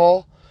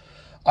alcohol,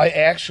 I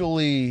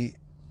actually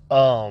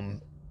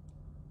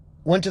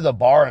went to the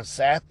bar and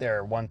sat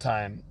there one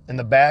time in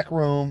the back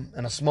room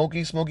in a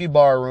smoky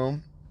bar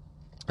room,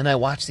 and I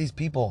watched these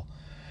people.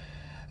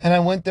 And I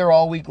went there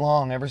all week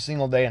long, every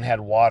single day, and had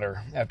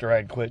water after I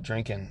had quit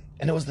drinking.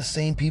 And it was the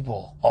same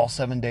people all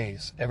 7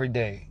 days, every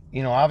day.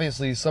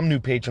 Obviously some new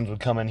patrons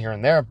would come in here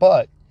and there,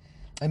 but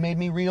it made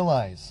me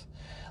realize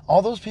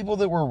all those people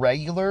that were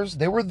regulars,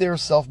 they were there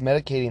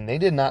self-medicating. They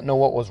did not know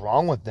what was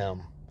wrong with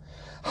them.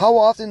 How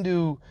often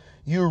do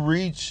you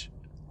reach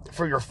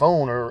for your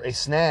phone or a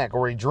snack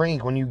or a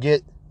drink when you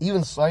get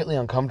even slightly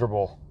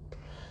uncomfortable?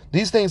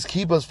 These things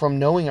keep us from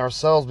knowing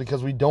ourselves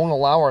because we don't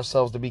allow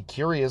ourselves to be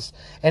curious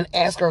and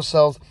ask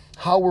ourselves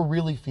how we're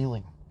really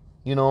feeling,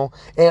 And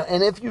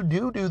if you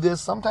do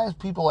this, sometimes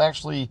people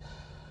actually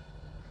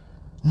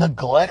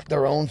neglect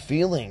their own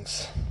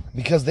feelings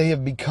because they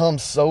have become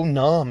so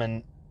numb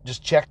and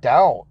just checked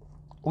out.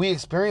 We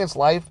experience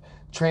life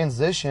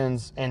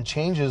transitions and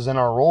changes in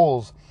our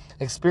roles,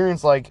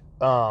 experience like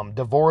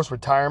divorce,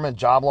 retirement,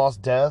 job loss,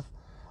 death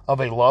of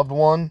a loved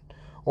one,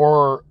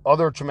 or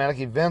other traumatic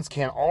events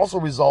can also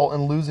result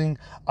in losing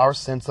our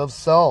sense of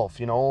self,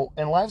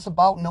 and life's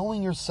about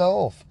knowing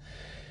yourself.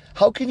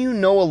 How can you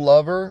know a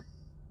lover?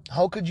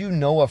 How could you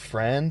know a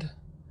friend?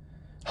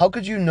 How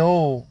could you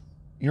know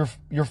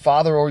your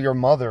father or your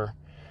mother?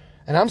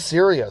 And I'm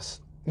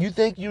serious. You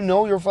think you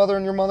know your father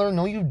and your mother?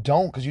 No, you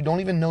don't, because you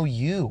don't even know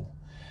you.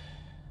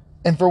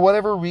 And for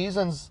whatever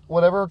reasons,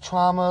 whatever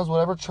traumas,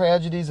 whatever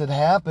tragedies had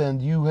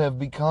happened, you have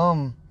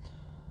become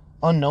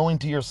unknowing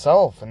to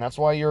yourself, and that's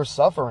why you're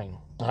suffering.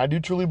 And I do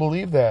truly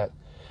believe that.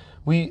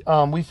 We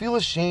feel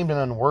ashamed and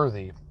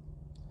unworthy.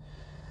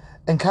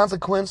 And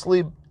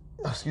consequently,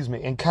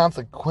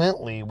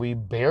 we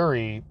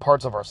bury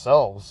parts of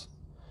ourselves.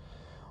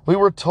 We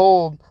were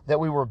told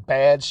that we were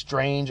bad,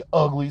 strange,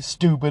 ugly,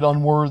 stupid,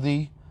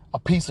 unworthy, a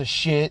piece of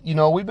shit.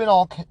 We've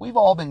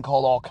all been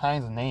called all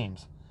kinds of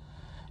names.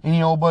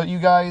 And but you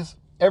guys,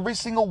 every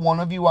single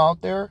one of you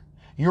out there,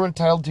 you're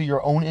entitled to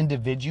your own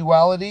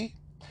individuality.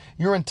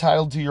 You're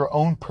entitled to your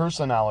own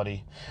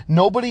personality.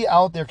 Nobody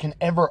out there can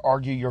ever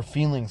argue your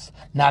feelings.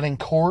 Not in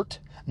court,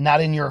 not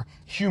in your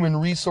human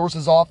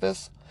resources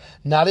office,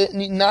 not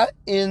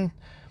in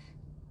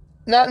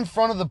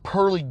front of the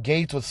pearly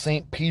gates with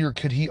St. Peter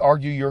could he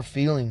argue your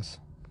feelings.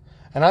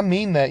 And I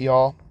mean that,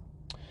 y'all.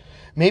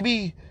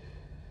 Maybe,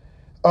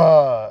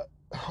 I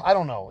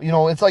don't know.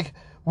 It's like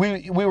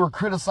we were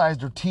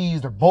criticized or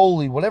teased or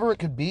bullied, whatever it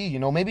could be.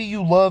 Maybe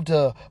you loved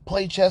to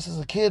play chess as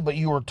a kid, but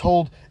you were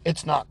told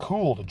it's not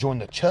cool to join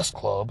the chess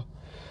club,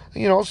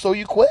 so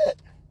you quit.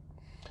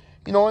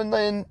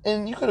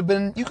 And you could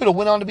have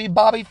went on to be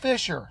Bobby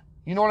Fischer.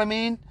 You know what I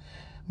mean?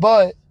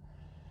 But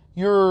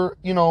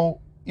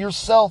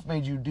yourself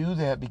made you do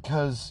that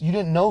because you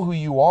didn't know who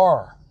you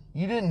are.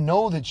 You didn't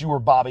know that you were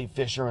Bobby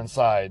Fischer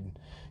inside,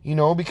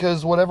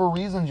 because whatever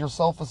reasons, your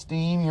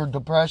self-esteem, your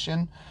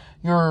depression,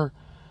 your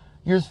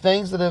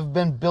things that have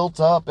been built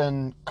up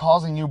and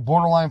causing you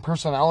borderline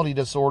personality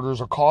disorders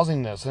are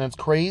causing this, and it's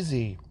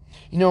crazy,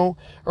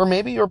 or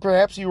maybe, or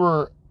perhaps you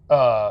were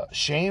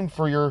shamed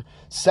for your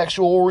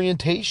sexual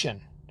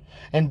orientation,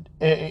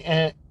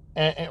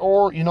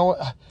 or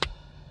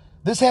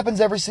this happens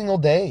every single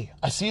day.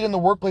 I see it in the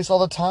workplace all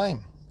the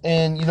time,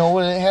 and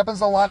it happens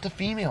a lot to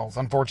females,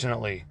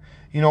 unfortunately,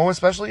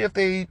 especially if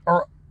they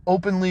are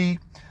openly,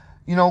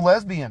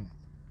 lesbian,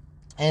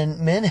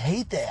 and men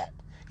hate that.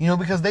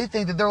 Because they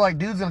think that they're like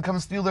dudes gonna come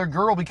and steal their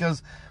girl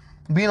because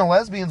being a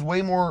lesbian is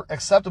way more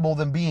acceptable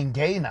than being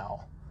gay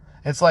now.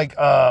 It's like,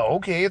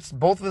 okay, it's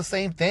both of the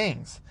same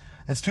things.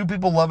 It's two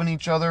people loving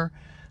each other.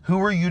 Who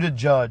are you to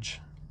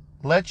judge?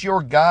 Let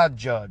your God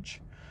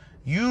judge.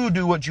 You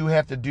do what you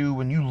have to do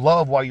when you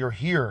love while you're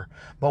here.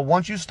 But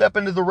once you step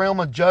into the realm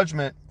of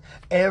judgment,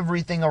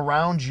 everything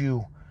around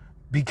you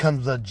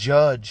becomes a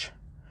judge.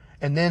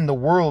 And then the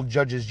world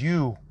judges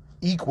you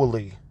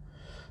equally.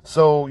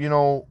 So,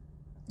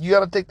 you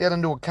got to take that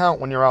into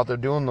account when you're out there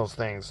doing those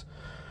things.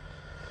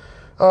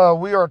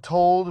 We are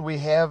told we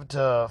have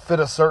to fit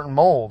a certain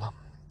mold.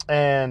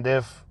 And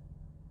if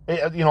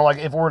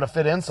we're to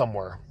fit in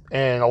somewhere.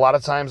 And a lot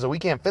of times we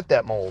can't fit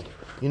that mold.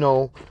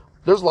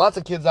 There's lots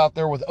of kids out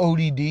there with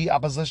ODD,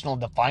 oppositional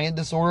defiant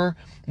disorder.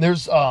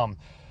 There's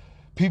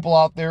people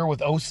out there with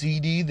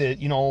OCD that,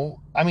 you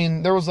know, I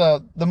mean, there was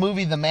the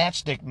movie The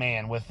Matchstick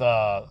Man with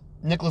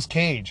Nicolas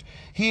Cage.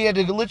 He had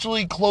to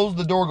literally close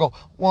the door, go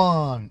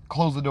 1,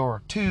 close the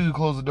door, 2,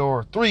 close the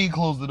door, 3,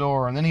 close the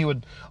door, and then he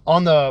would,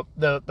 on the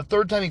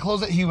third time he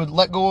closed it, he would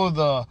let go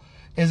of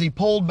as he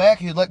pulled back,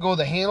 he'd let go of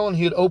the handle and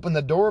he'd open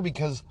the door,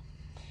 because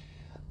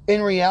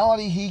in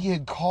reality, he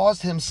had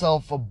caused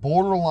himself a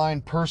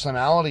borderline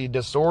personality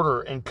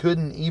disorder and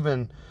couldn't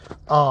even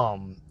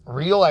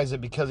realize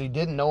it because he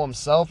didn't know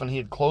himself and he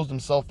had closed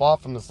himself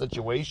off from the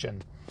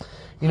situation.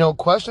 You know,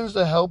 questions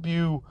to help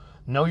you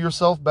know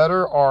yourself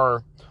better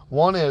are,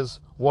 1 is,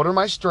 what are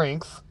my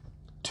strengths?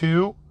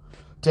 2,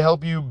 to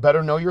help you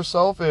better know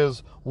yourself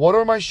is, what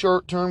are my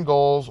short-term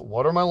goals?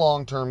 What are my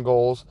long-term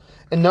goals?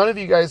 And none of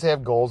you guys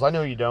have goals. I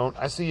know you don't.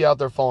 I see you out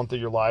there falling through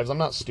your lives. I'm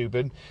not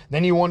stupid.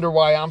 Then you wonder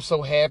why I'm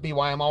so happy,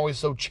 why I'm always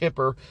so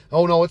chipper.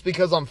 Oh no, it's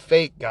because I'm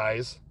fake,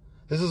 guys.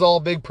 This is all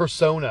big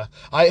persona.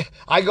 I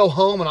go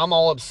home and I'm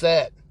all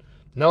upset.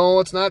 No,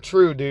 it's not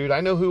true, dude.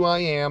 I know who I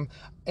am.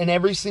 And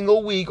every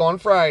single week on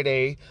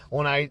Friday,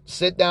 when I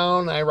sit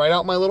down and I write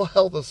out my little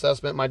health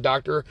assessment my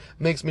doctor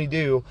makes me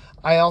do,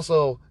 I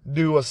also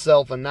do a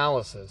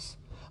self-analysis.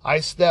 I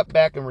step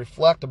back and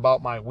reflect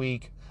about my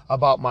week,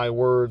 about my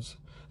words,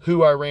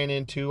 who I ran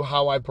into,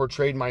 how I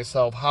portrayed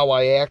myself, how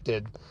I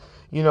acted.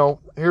 You know,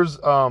 here's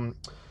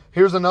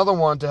another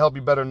one to help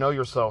you better know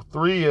yourself.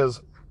 3 is,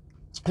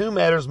 who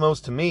matters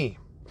most to me?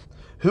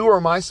 Who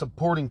are my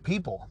supporting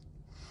people?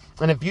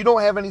 And if you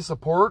don't have any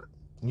support,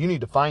 you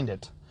need to find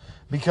it.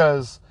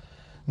 Because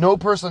no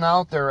person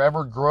out there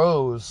ever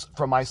grows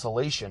from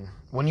isolation.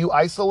 When you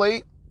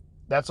isolate,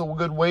 that's a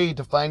good way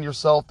to find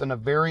yourself in a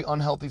very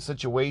unhealthy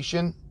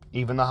situation,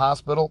 even the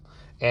hospital,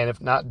 and if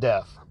not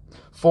death.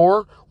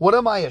 4, what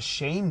am I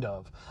ashamed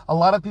of? A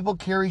lot of people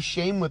carry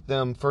shame with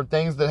them for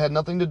things that had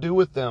nothing to do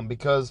with them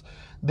because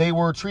they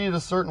were treated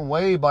a certain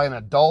way by an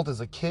adult as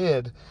a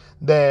kid,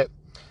 that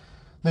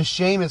the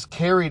shame is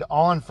carried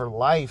on for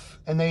life,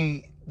 and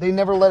they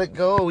never let it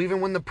go.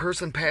 Even when the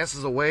person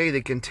passes away,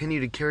 they continue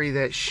to carry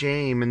that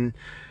shame, and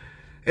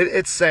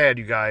it's sad,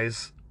 you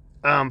guys.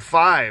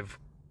 5,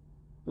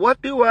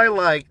 what do I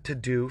like to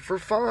do for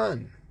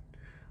fun?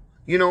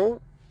 You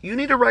know, you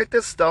need to write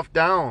this stuff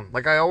down.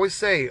 Like I always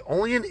say,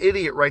 only an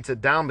idiot writes it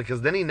down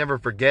because then he never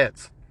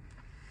forgets.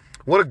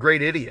 What a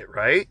great idiot,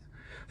 right?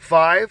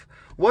 5,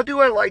 what do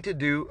I like to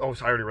do? Oh,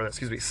 sorry, I already read that.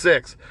 Excuse me.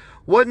 6,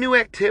 what new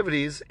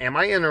activities am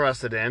I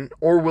interested in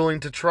or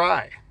willing to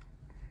try?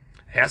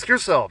 Ask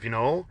yourself, you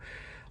know,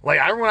 like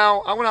I went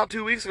out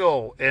 2 weeks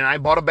ago and I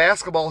bought a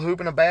basketball hoop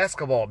and a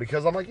basketball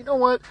because I'm like, you know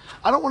what?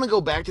 I don't want to go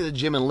back to the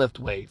gym and lift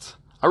weights.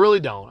 I really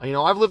don't. You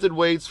know, I've lifted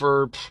weights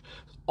for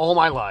all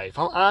my life.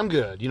 I'm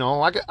good. You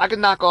know, I could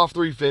knock off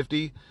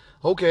 350.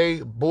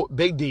 Okay,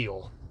 big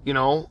deal. You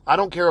know, I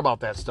don't care about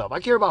that stuff. I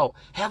care about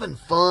having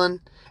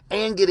fun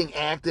and getting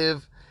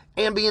active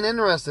and being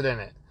interested in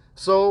it.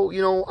 So,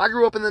 you know, I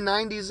grew up in the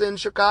 90s in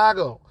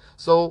Chicago.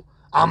 So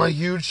I'm a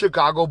huge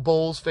Chicago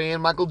Bulls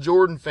fan, Michael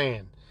Jordan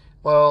fan.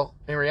 Well,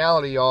 in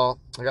reality, y'all,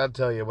 I got to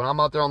tell you, when I'm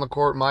out there on the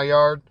court in my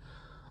yard,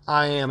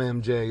 I am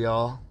MJ,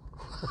 y'all.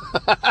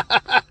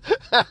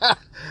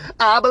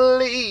 I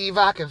believe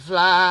I can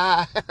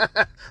fly.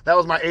 That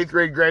was my 8th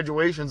grade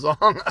graduation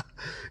song.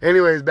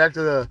 Anyways, back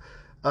to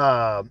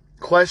the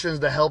questions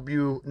to help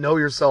you know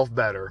yourself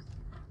better.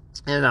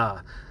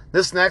 And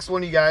this next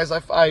one, you guys,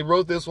 I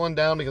wrote this one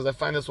down because I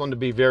find this one to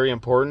be very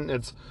important.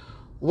 It's,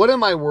 what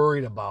am I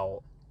worried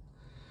about?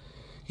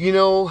 You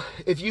know,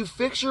 if you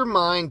fix your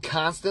mind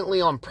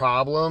constantly on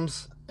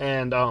problems,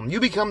 and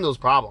you become those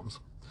problems.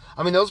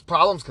 I mean, those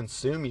problems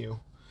consume you.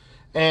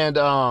 And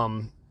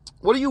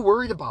what are you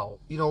worried about?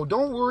 You know,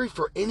 don't worry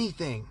for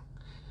anything.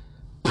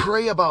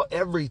 Pray about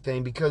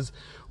everything, because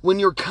when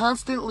you're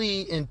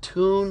constantly in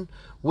tune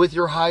with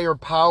your higher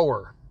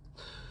power,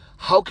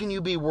 how can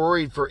you be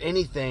worried for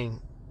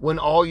anything when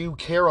all you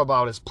care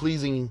about is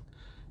pleasing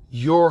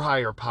your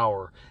higher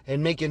power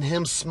and making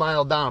him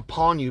smile down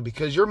upon you?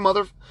 Because your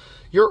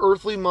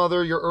earthly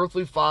mother, your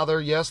earthly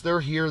father, yes, they're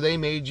here, they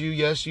made you,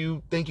 yes,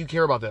 you think you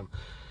care about them.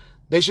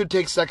 They should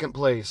take second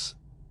place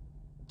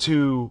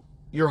to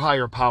your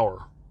higher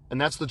power. And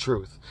that's the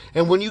truth.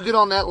 And when you get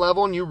on that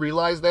level and you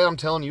realize that, I'm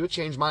telling you, it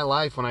changed my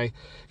life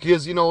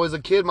because, you know, as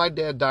a kid, my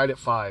dad died at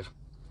 5.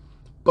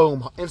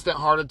 Boom, instant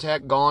heart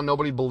attack, gone,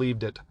 nobody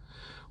believed it.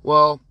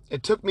 Well,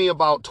 it took me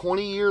about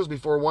 20 years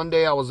before one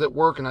day I was at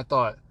work and I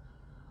thought,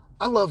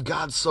 I love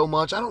God so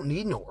much, I don't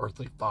need no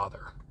earthly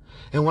father.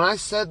 And when I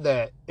said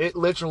that, it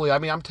literally, I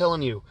mean, I'm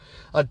telling you,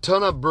 a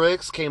ton of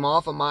bricks came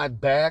off of my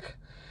back,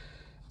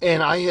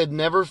 and I had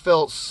never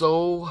felt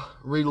so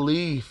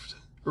relieved.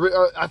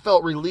 I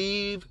felt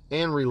relieved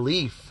and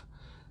relief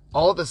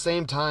all at the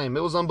same time.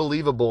 It was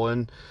unbelievable.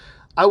 And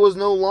I was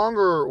no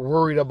longer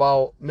worried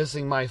about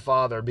missing my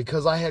father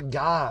because I had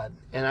God,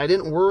 and I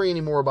didn't worry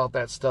anymore about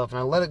that stuff, and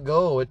I let it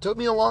go. It took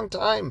me a long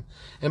time,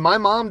 and my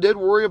mom did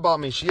worry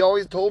about me. She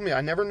always told me, I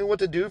never knew what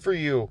to do for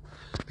you,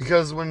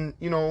 because when,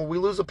 we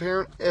lose a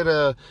parent at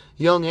a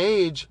young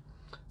age,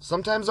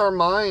 sometimes our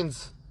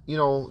minds,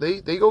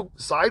 they go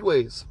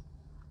sideways.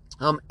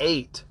 I'm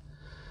 8.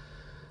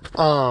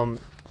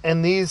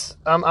 And these,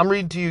 I'm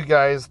reading to you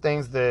guys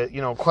things that,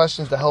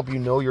 questions to help you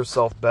know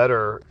yourself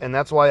better. And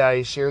that's why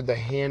I shared the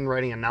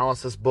handwriting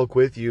analysis book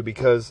with you,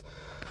 because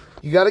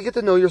you got to get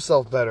to know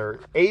yourself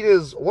better. 8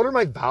 is, what are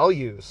my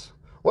values?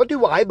 What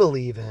do I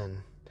believe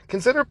in?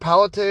 Consider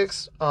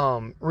politics,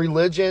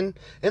 religion,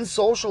 and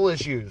social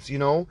issues,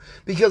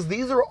 because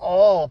these are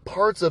all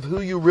parts of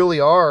who you really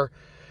are,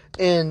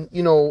 and,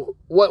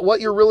 what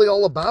you're really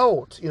all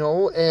about,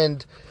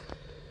 and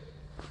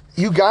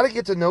you got to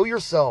get to know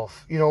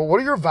yourself. What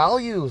are your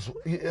values?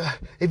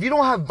 If you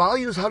don't have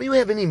values, how do you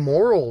have any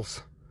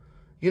morals?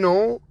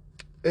 And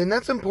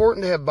that's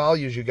important to have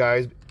values, you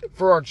guys,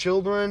 for our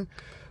children,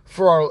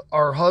 for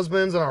our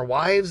husbands and our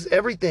wives,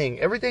 everything.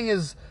 Everything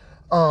is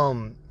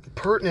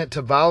pertinent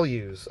to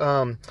values.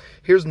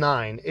 Here's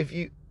 9.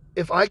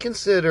 If I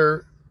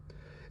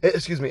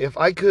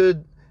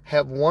could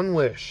have one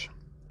wish,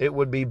 it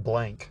would be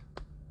blank.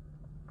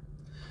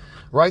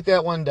 Write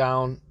that one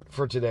down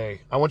for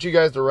today. I want you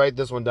guys to write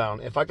this one down.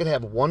 If I could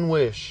have one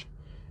wish,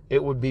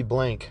 it would be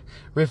blank.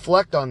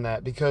 Reflect on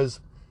that, because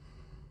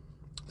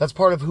that's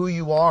part of who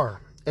you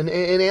are. And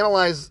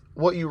analyze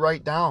what you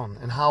write down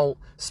and how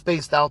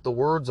spaced out the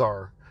words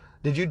are.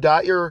 Did you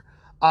dot your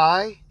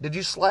I? Did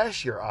you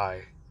slash your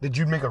I? Did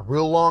you make a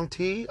real long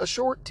T, a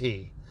short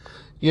T?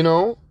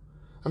 I'm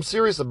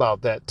serious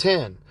about that.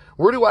 10.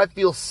 Where do I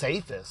feel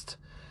safest?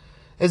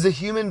 As a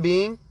human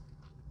being,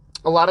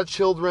 a lot of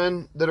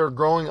children that are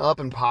growing up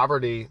in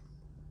poverty,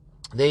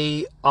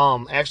 they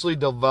actually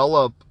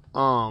develop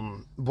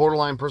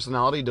borderline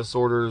personality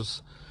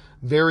disorders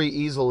very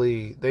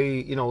easily.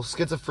 They,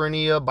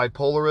 schizophrenia,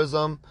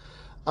 bipolarism,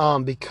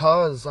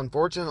 because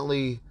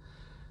unfortunately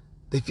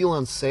they feel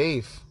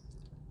unsafe.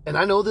 And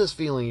I know this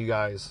feeling, you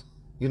guys.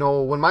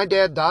 When my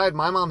dad died,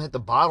 my mom hit the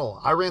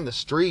bottle. I ran the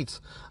streets.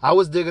 I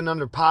was digging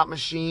under pop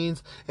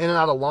machines, in and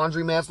out of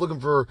laundromats, looking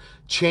for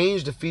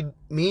change to feed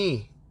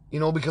me.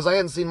 Because I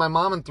hadn't seen my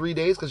mom in 3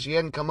 days because she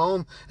hadn't come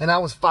home, and I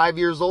was 5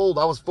 years old.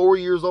 I was 4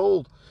 years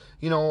old.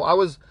 I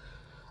was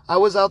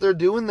out there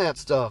doing that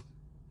stuff.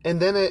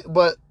 And then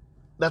but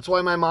that's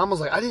why my mom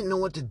was like, I didn't know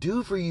what to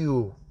do for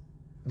you,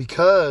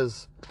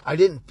 because I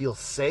didn't feel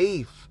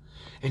safe.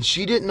 And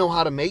she didn't know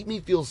how to make me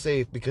feel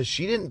safe because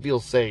she didn't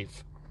feel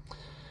safe.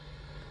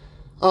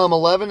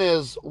 11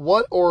 is,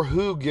 what or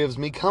who gives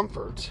me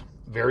comfort?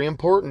 Very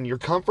important. Your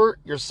comfort,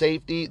 your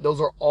safety, those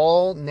are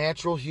all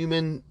natural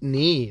human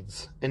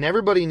needs. And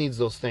everybody needs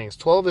those things.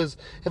 12 is,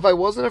 if I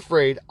wasn't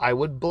afraid, I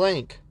would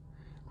blank.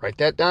 Write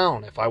that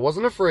down. If I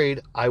wasn't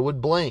afraid, I would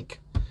blank.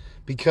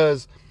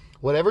 Because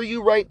whatever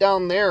you write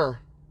down there,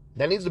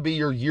 that needs to be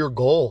your year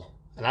goal.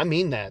 And I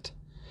mean that.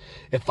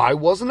 If I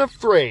wasn't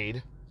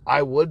afraid,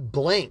 I would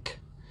blank.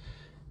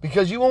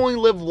 Because you only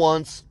live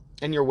once,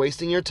 and you're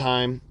wasting your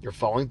time. You're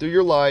falling through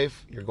your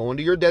life. You're going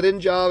to your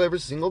dead-end job every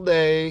single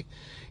day.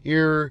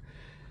 You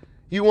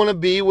want to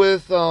be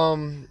with, you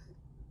want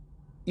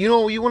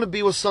to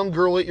be with some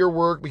girl at your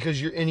work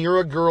because you're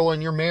a girl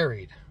and you're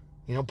married.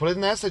 Put it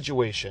in that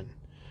situation.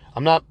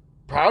 I'm not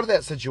proud of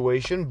that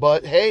situation,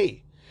 but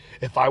hey,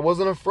 if I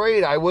wasn't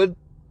afraid, I would,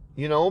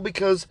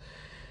 because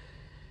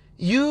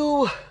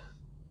you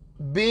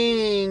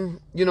being,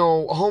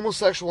 a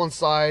homosexual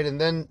inside and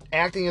then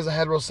acting as a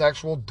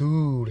heterosexual,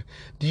 dude,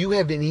 do you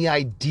have any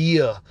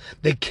idea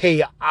the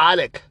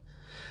chaotic,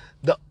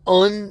 the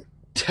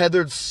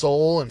untethered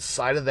soul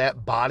inside of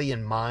that body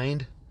and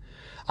mind?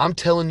 I'm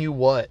telling you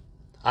what,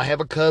 I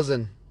have a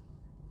cousin,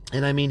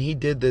 and I mean, he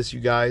did this, you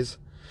guys.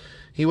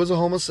 He was a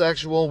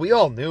homosexual. We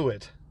all knew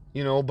it,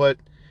 but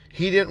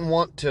he didn't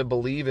want to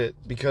believe it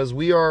because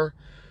we are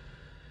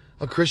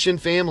a Christian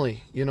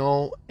family,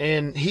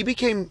 and he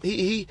became,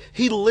 he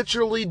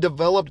literally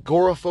developed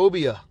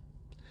agoraphobia,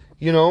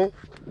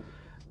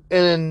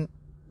 and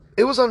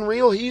it was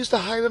unreal. He used to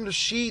hide under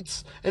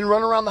sheets and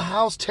run around the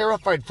house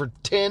terrified for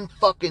 10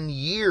 fucking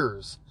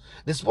years.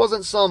 This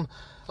wasn't some,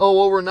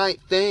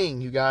 overnight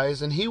thing, you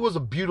guys, and he was a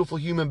beautiful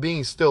human being.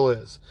 He still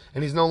is,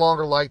 and he's no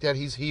longer like that.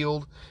 He's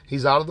healed.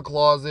 He's out of the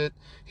closet.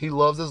 He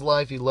loves his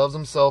life. He loves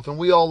himself, and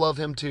we all love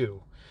him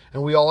too,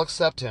 and we all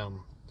accept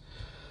him.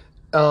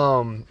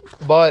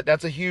 But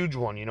that's a huge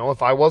one,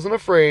 if I wasn't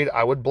afraid,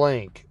 I would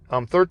blank.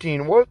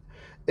 13, what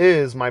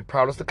is my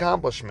proudest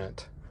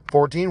accomplishment?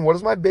 14, what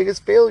is my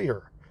biggest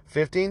failure?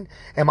 15,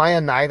 am I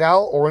a night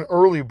owl or an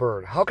early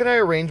bird? How can I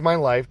arrange my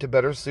life to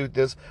better suit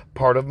this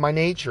part of my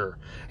nature?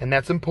 And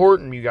that's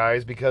important, you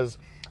guys, because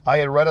I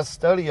had read a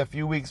study a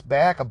few weeks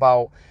back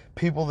about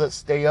people that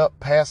stay up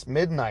past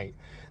midnight.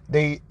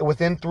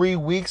 Within 3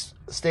 weeks,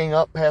 staying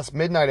up past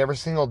midnight every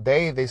single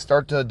day, they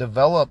start to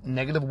develop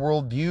negative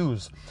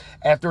worldviews.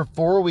 After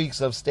 4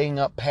 weeks of staying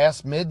up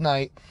past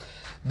midnight,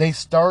 they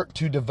start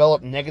to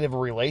develop negative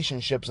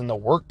relationships in the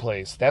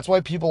workplace. That's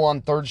why people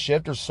on third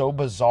shift are so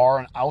bizarre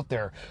and out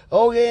there.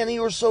 Oh, yeah, and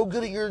you were so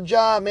good at your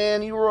job,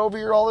 man. You were over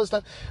here all this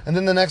time. And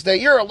then the next day,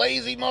 you're a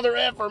lazy mother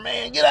effer,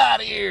 man. Get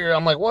out of here.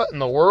 I'm like, what in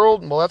the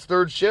world? Well, that's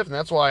third shift, and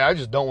that's why I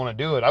just don't want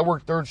to do it. I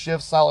worked third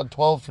shift, solid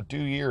 12 for 2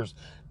 years.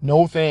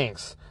 No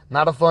thanks.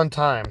 Not a fun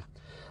time.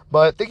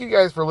 But thank you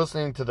guys for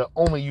listening to the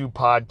Only You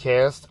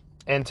podcast.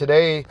 And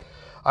today,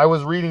 I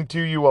was reading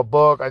to you a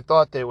book. I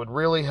thought that it would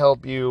really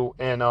help you.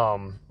 And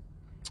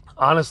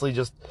honestly,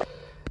 just,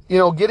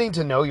 getting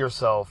to know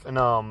yourself.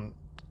 And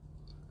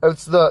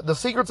it's the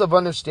secrets of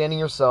understanding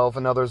yourself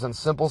and others in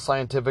simple,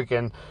 scientific,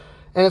 and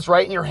it's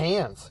right in your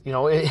hands.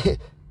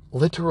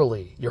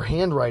 Literally, your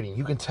handwriting.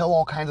 You can tell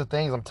all kinds of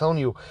things. I'm telling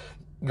you,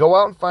 go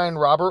out and find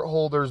Robert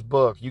Holder's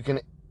book. You can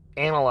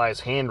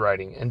analyze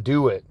handwriting and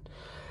do it.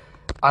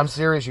 I'm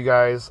serious, you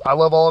guys. I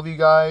love all of you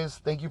guys.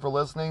 Thank you for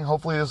listening.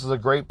 Hopefully this is a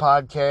great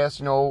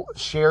podcast.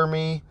 Share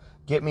me.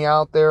 Get me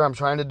out there. I'm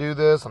trying to do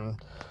this. And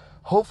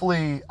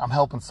hopefully I'm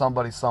helping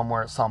somebody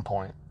somewhere at some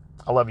point.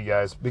 I love you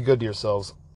guys. Be good to yourselves.